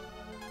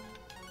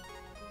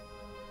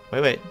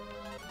 Wait.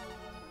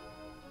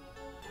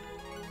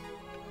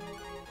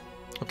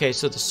 Okay,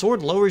 so the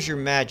sword lowers your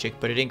magic,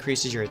 but it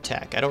increases your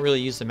attack. I don't really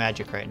use the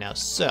magic right now,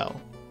 so...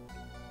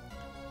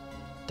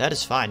 That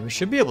is fine. We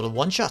should be able to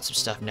one-shot some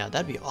stuff now.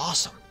 That'd be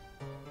awesome.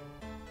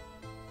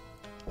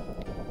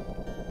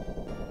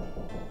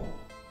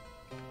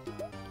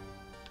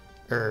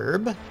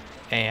 Herb.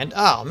 And...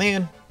 Oh,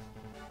 man.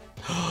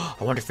 I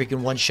wonder if we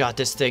can one-shot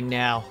this thing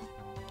now.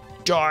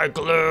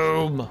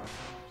 Darkloom!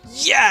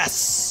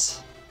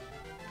 Yes!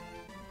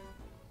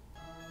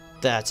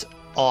 That's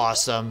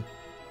awesome.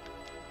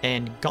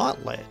 And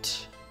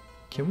Gauntlet.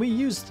 Can we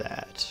use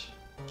that?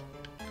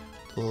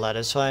 Let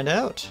us find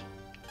out.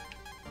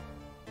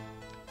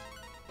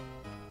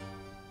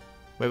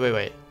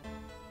 Wait.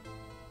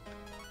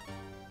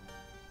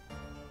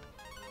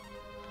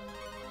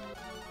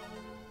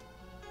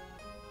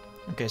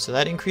 Okay, so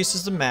that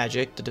increases the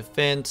magic, the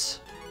defense,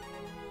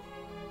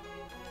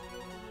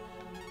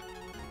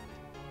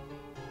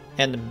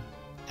 and the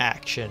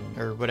action,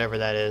 or whatever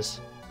that is.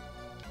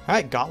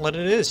 Alright, Gauntlet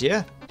it is,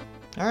 yeah.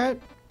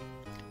 Alright.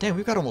 Damn,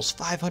 we've got almost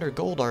 500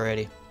 gold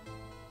already.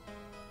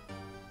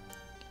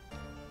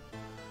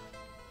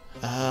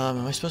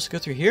 Am I supposed to go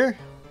through here?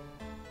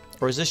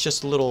 Or is this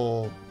just a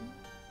little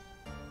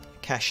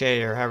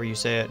cachet, or however you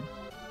say it,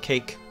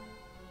 cake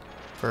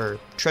for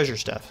treasure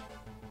stuff?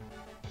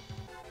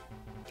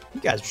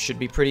 You guys should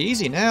be pretty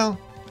easy now.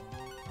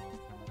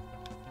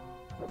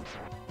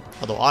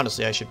 Although,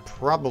 honestly, I should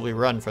probably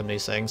run from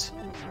these things.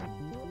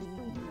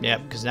 Yeah,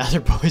 because now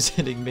they're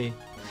poisoning me.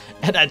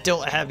 And I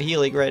don't have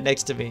healing right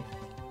next to me.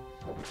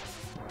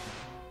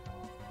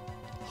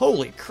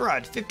 Holy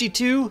crud,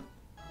 52?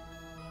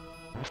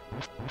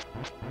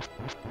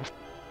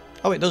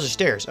 Oh wait, those are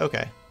stairs,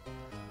 okay.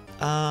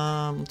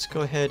 Let's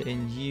go ahead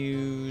and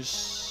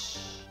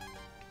use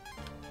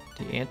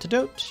the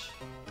antidote.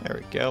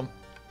 There we go.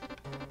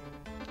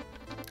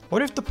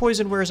 What if the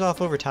poison wears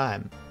off over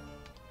time?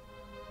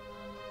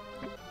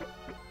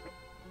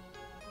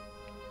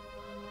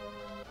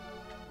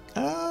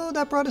 Oh,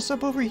 that brought us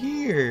up over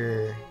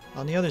here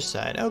on the other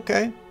side.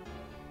 Okay.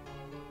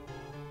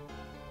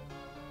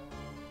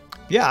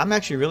 Yeah, I'm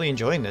actually really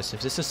enjoying this.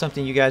 If this is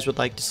something you guys would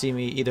like to see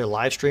me either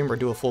live stream or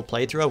do a full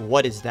playthrough of,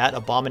 what is that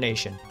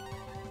abomination?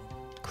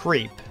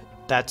 Creep.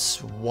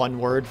 That's one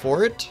word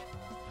for it.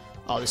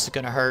 Oh, this is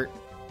gonna hurt.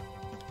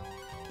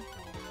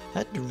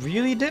 That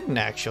really didn't,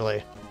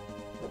 actually.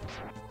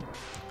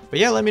 But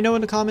yeah, let me know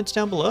in the comments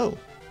down below.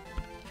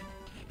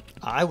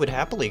 I would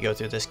happily go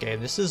through this game.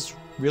 This is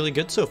really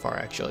good so far,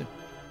 actually.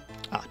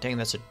 Ah, dang,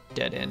 that's a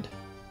dead end.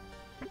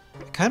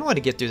 I kind of want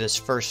to get through this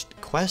first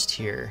quest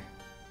here.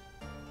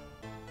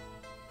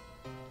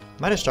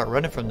 Might have to start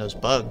running from those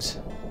bugs.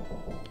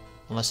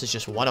 Unless it's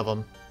just one of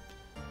them.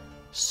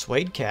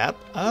 Suede cap.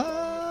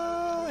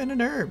 And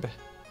an herb.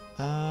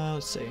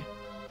 Let's see.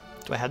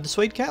 Do I have the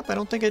suede cap? I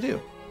don't think I do.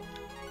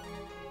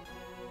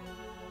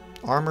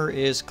 Armor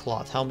is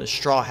cloth. Helmet is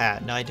straw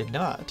hat. No, I did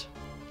not.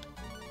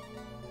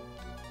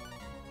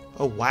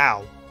 Oh,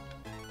 wow.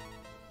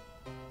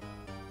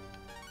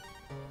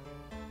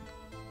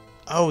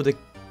 Oh,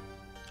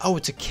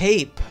 it's a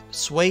cape.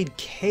 Suede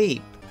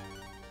cape.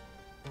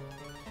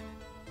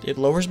 It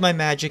lowers my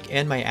magic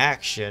and my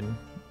action,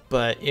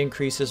 but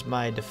increases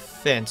my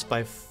defense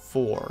by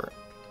 4.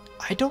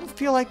 I don't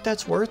feel like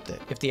that's worth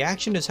it. If the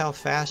action is how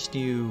fast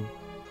you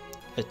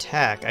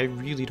attack, I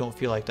really don't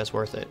feel like that's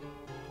worth it.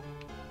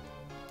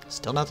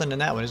 Still nothing in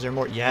that one. Is there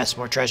more? Yes,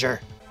 more treasure.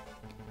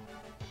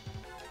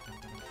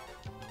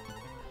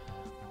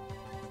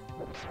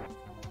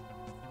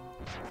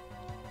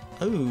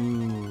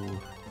 Ooh.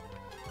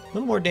 A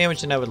little more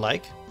damage than I would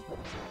like.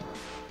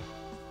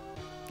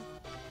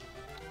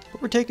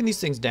 But we're taking these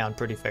things down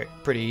pretty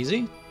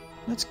easy.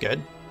 That's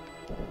good.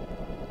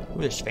 Ooh,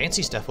 there's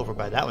fancy stuff over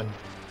by that one.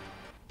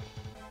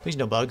 Please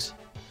no bugs.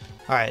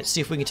 Alright, let's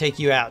see if we can take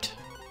you out.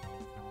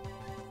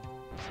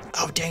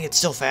 Oh, dang, it's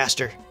still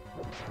faster.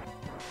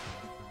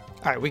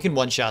 Alright, we can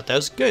one-shot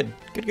those. Good.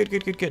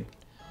 Good.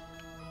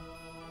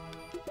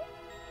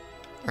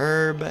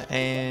 Herb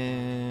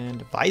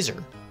and visor.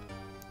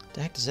 What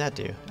the heck does that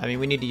do? I mean,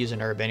 we need to use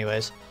an herb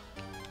anyways.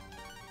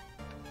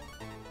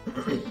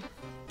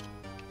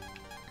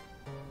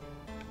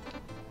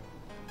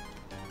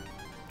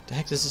 The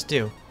heck does this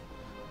do?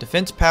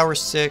 Defense power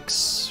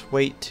 6,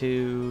 weight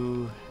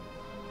 2.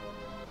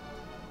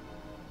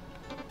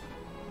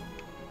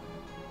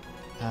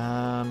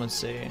 Let's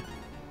see.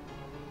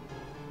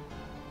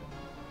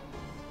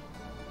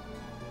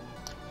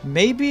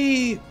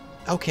 Maybe...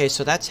 Okay,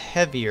 so that's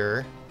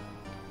heavier.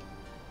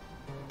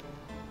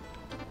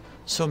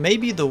 So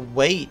maybe the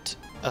weight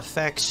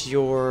affects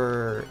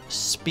your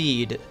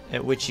speed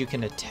at which you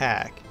can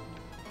attack.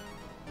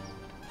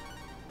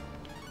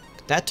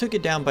 That took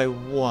it down by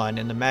 1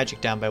 and the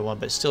magic down by 1,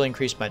 but it still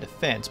increased my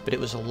defense, but it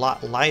was a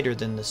lot lighter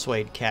than the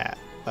suede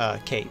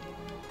cape.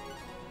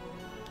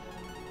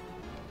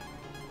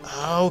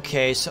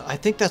 Okay, so I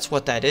think that's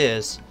what that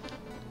is.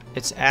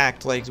 It's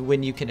act like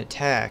when you can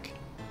attack.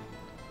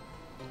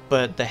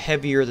 But the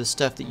heavier the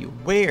stuff that you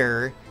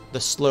wear, the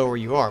slower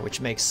you are,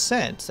 which makes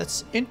sense.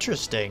 That's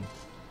interesting.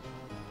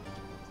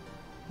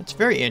 That's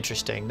very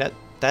interesting. That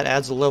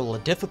adds a level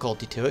of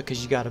difficulty to it,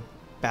 because you got to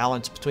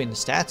balance between the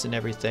stats and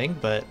everything,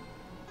 but...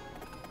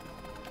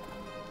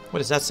 What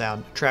does that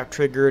sound? Trap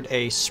triggered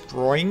a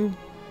Sproing.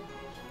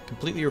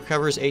 Completely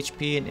recovers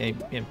HP and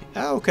MP.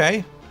 Oh,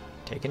 okay.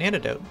 Take an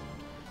antidote.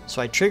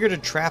 So I triggered a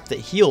trap that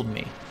healed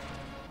me.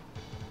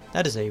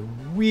 That is a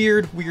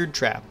weird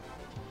trap.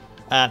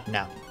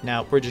 No.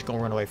 No, we're just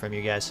gonna run away from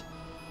you guys.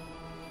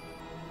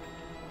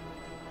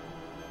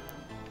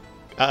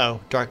 Uh-oh,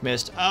 Dark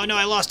Mist. Oh no,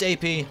 I lost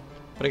AP,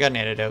 but I got an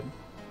antidote.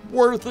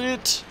 Worth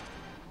it!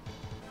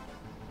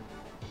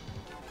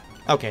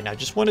 Okay, now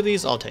just one of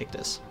these, I'll take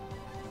this.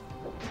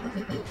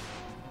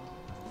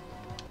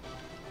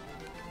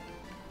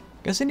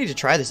 Guess I need to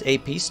try this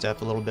AP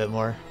stuff a little bit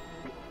more.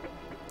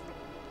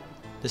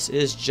 This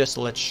is just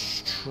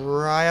let's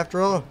try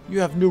after all.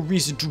 You have no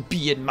reason to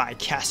be in my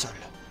castle.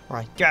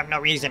 Right. You have no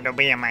reason to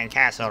be in my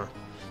castle.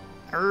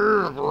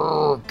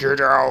 Get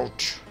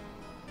out.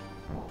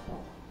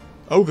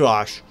 Oh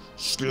gosh.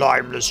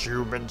 Slimeless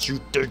humans,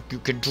 you think you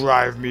can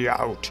drive me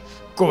out?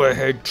 Go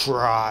ahead,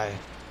 try.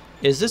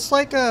 Is this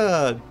like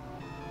a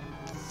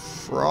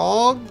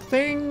frog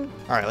thing?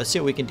 Alright, let's see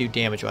what we can do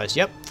damage-wise.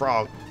 Yep,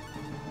 frog.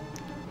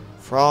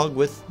 Frog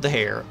with the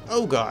hair.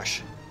 Oh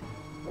gosh.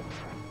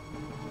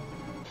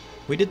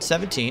 We did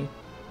 17.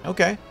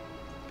 Okay.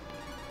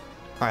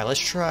 Alright, let's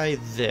try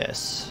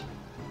this.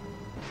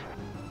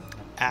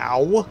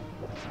 Ow.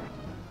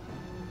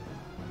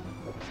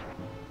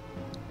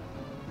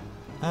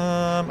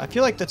 I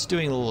feel like that's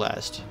doing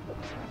less.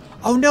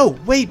 Oh no!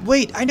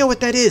 Wait! I know what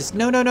that is!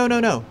 No. No.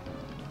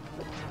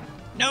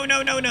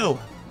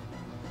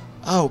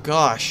 Oh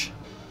gosh.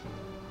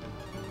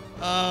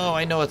 Oh,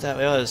 I know what that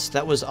was.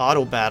 That was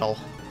auto battle.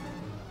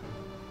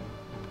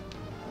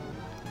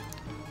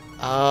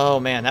 Oh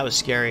man, that was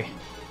scary.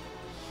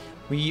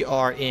 We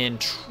are in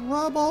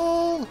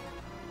trouble.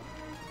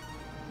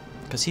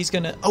 Because he's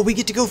gonna... Oh, we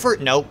get to go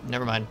first. Nope,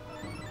 never mind.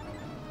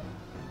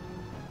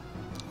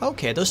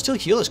 Okay, those still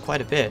heal us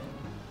quite a bit.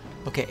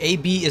 Okay,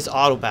 AB is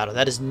auto battle.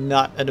 That is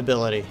not an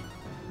ability.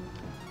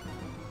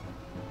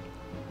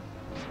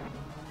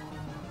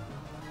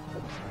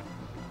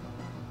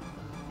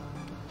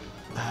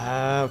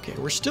 Okay,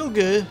 we're still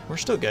good.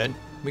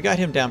 We got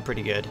him down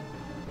pretty good.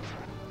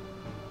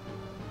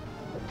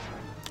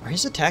 Are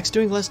his attacks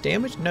doing less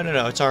damage?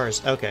 No, it's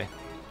ours. Okay.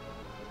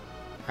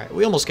 Alright,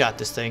 we almost got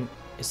this thing.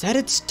 Is that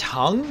its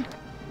tongue?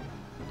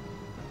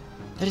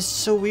 That is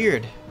so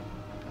weird.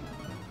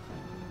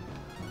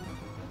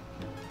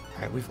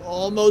 Alright, we've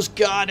almost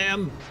got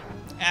him.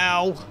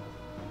 Ow.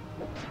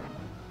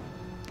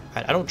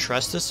 Alright, I don't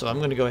trust this, so I'm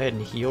going to go ahead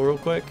and heal real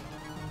quick.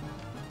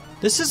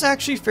 This is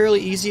actually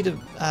fairly easy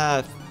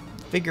to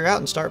figure out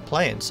and start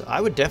playing, so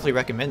I would definitely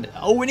recommend it.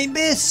 Oh, and he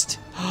missed!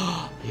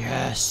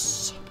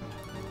 Yes!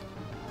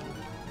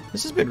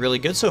 This has been really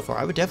good so far.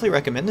 I would definitely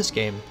recommend this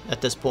game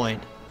at this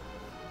point.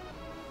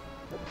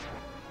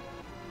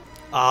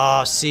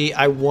 Ah, see,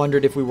 I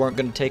wondered if we weren't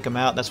going to take him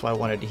out. That's why I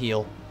wanted to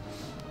heal.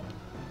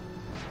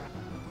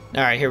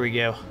 Alright, here we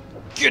go.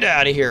 Get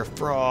out of here,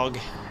 frog.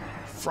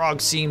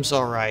 Frog seems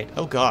alright.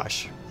 Oh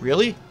gosh,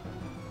 really?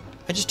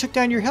 I just took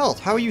down your health.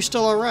 How are you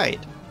still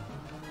alright?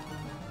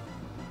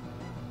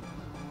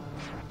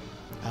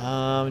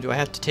 Do I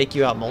have to take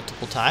you out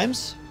multiple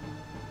times?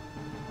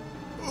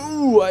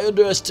 Ooh, I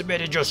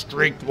underestimated your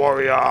strength,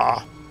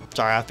 warrior.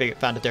 Sorry, I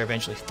found it there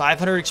eventually.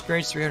 500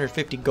 experience,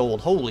 350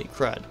 gold. Holy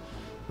crud.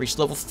 Reached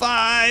level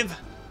 5.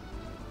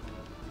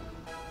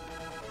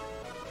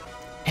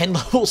 And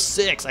level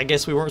 6. I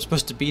guess we weren't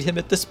supposed to beat him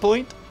at this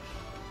point.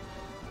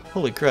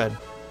 Holy crud.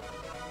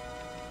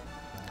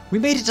 We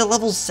made it to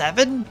level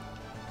 7?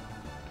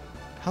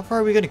 How far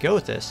are we going to go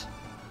with this?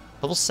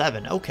 Level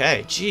 7.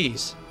 Okay,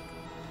 jeez.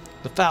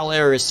 The foul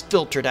air is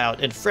filtered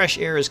out and fresh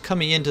air is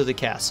coming into the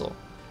castle.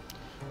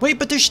 Wait,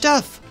 but there's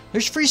stuff!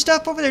 There's free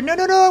stuff over there! No,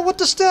 I want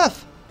the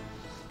stuff!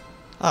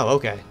 Oh,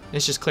 okay.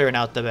 It's just clearing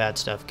out the bad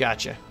stuff.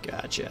 Gotcha.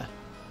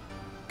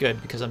 Good,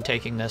 because I'm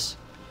taking this.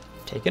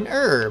 Take an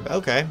herb.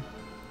 Okay.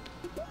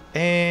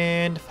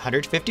 And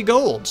 150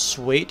 gold.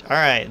 Sweet.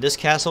 Alright, this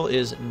castle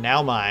is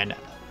now mine.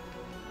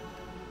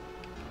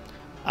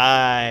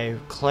 I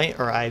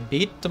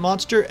beat the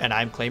monster, and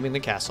I'm claiming the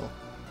castle.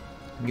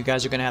 You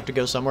guys are going to have to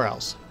go somewhere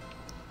else.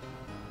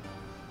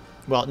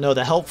 Well, no,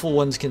 the helpful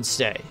ones can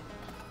stay.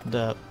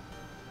 I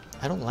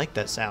don't like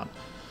that sound.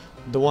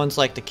 The ones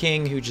like the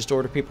king who just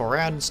order people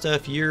around and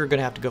stuff, you're going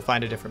to have to go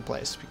find a different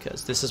place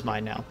because this is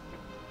mine now.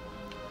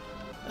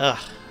 Ugh,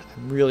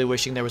 I'm really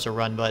wishing there was a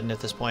run button at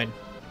this point.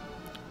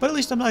 But at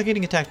least I'm not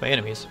getting attacked by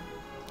enemies.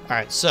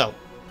 Alright, so.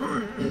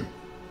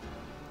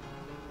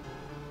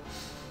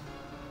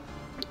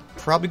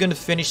 Probably going to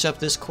finish up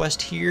this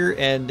quest here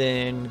and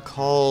then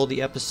call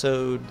the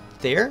episode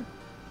there.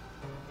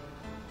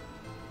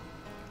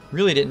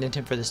 Really didn't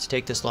intend for this to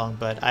take this long,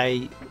 but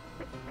I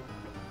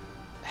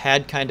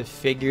had kind of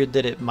figured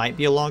that it might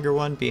be a longer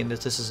one, being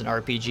that this is an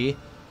RPG.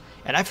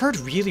 And I've heard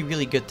really,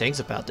 really good things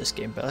about this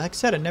game, but like I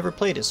said, I never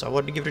played it, so I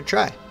wanted to give it a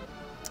try.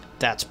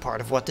 That's part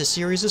of what this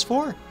series is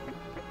for.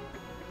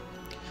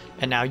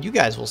 And now you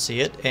guys will see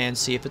it and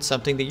see if it's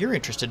something that you're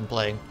interested in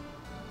playing.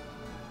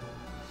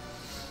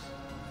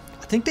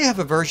 I think they have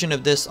a version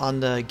of this on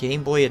the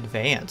Game Boy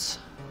Advance.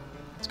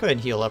 Let's go ahead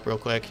and heal up real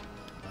quick.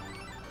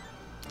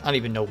 I don't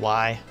even know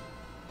why,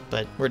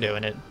 but we're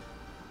doing it.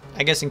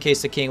 I guess in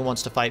case the king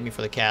wants to fight me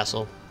for the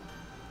castle.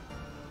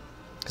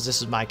 Because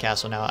this is my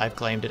castle now. I've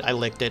claimed it. I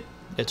licked it.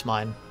 It's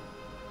mine.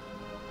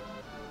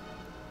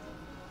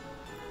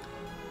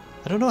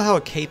 I don't know how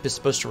a cape is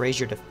supposed to raise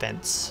your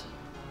defense.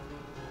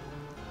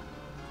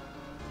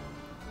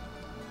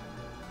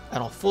 I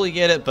don't fully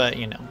get it, but,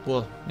 you know,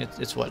 well,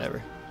 it's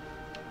whatever.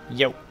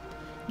 Yo.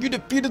 You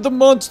defeated the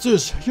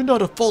monsters! You're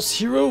not a false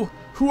hero!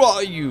 Who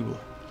are you?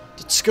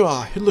 That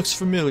scar, it looks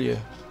familiar.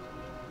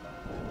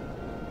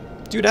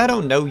 Dude, I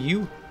don't know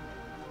you.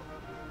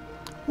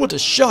 What a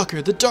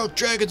shocker! The Dark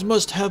Dragons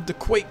must have the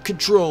Quake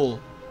control.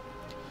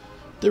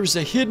 There is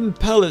a hidden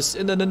palace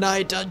in the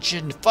Nanai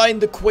dungeon. Find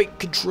the Quake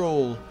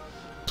control.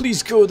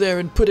 Please go there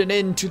and put an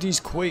end to these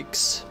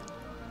quakes.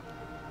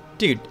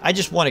 Dude, I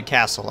just won a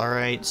castle,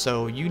 alright?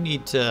 So you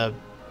need to,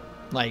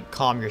 like,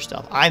 calm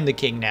yourself. I'm the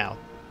king now.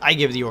 I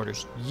give the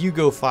orders. You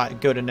go to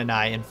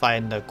Nanai and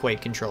find the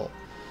Quake control.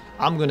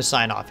 I'm going to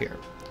sign off here.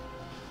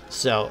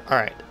 So,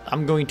 alright.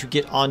 I'm going to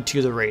get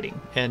onto the rating,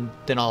 and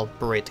then I'll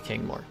berate the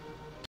king more.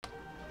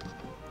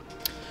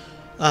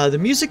 The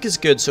music is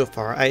good so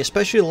far. I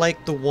especially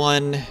like the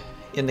one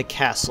in the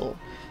castle.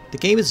 The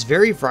game is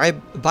very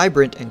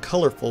vibrant and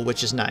colorful,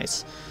 which is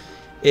nice.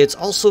 It's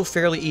also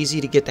fairly easy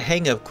to get the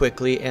hang of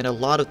quickly, and a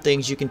lot of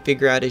things you can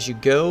figure out as you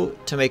go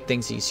to make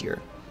things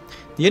easier.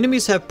 The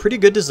enemies have pretty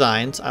good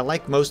designs. I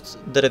like most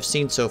that I've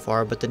seen so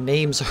far, but the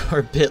names are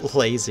a bit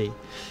lazy.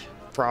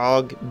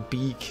 Frog,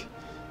 Beak,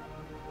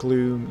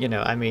 Gloom, you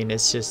know, I mean,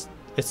 it's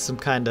some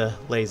kind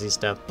of lazy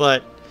stuff,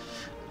 but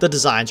the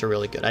designs are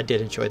really good. I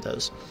did enjoy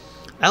those.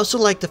 I also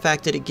like the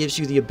fact that it gives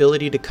you the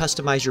ability to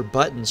customize your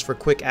buttons for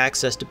quick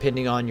access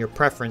depending on your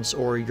preference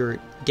or your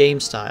game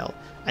style.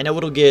 I know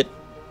it'll get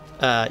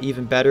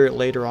even better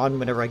later on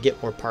whenever I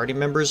get more party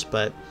members,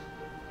 but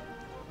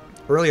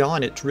early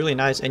on it's really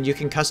nice, and you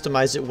can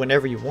customize it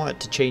whenever you want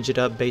to change it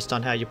up based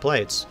on how you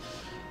play.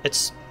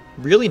 It's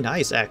really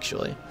nice,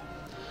 actually.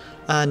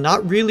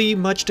 Not really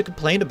much to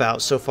complain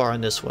about so far on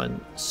this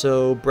one,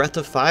 so Breath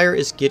of Fire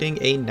is getting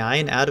a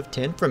 9 out of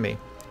 10 from me.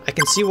 I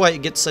can see why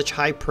it gets such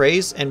high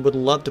praise and would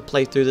love to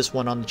play through this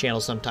one on the channel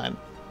sometime.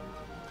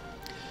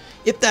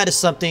 If that is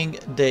something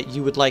that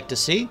you would like to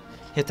see,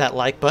 hit that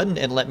like button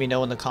and let me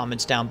know in the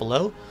comments down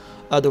below.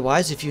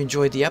 Otherwise, if you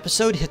enjoyed the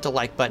episode, hit the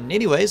like button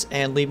anyways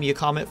and leave me a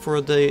comment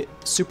for the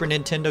Super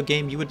Nintendo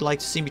game you would like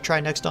to see me try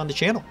next on the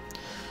channel.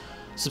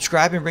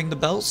 Subscribe and ring the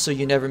bell so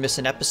you never miss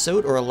an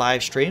episode or a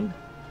live stream.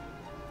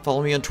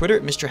 Follow me on Twitter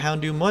at Mr.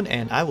 Houndoom1,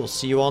 and I will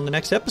see you all in the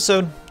next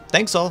episode.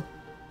 Thanks all!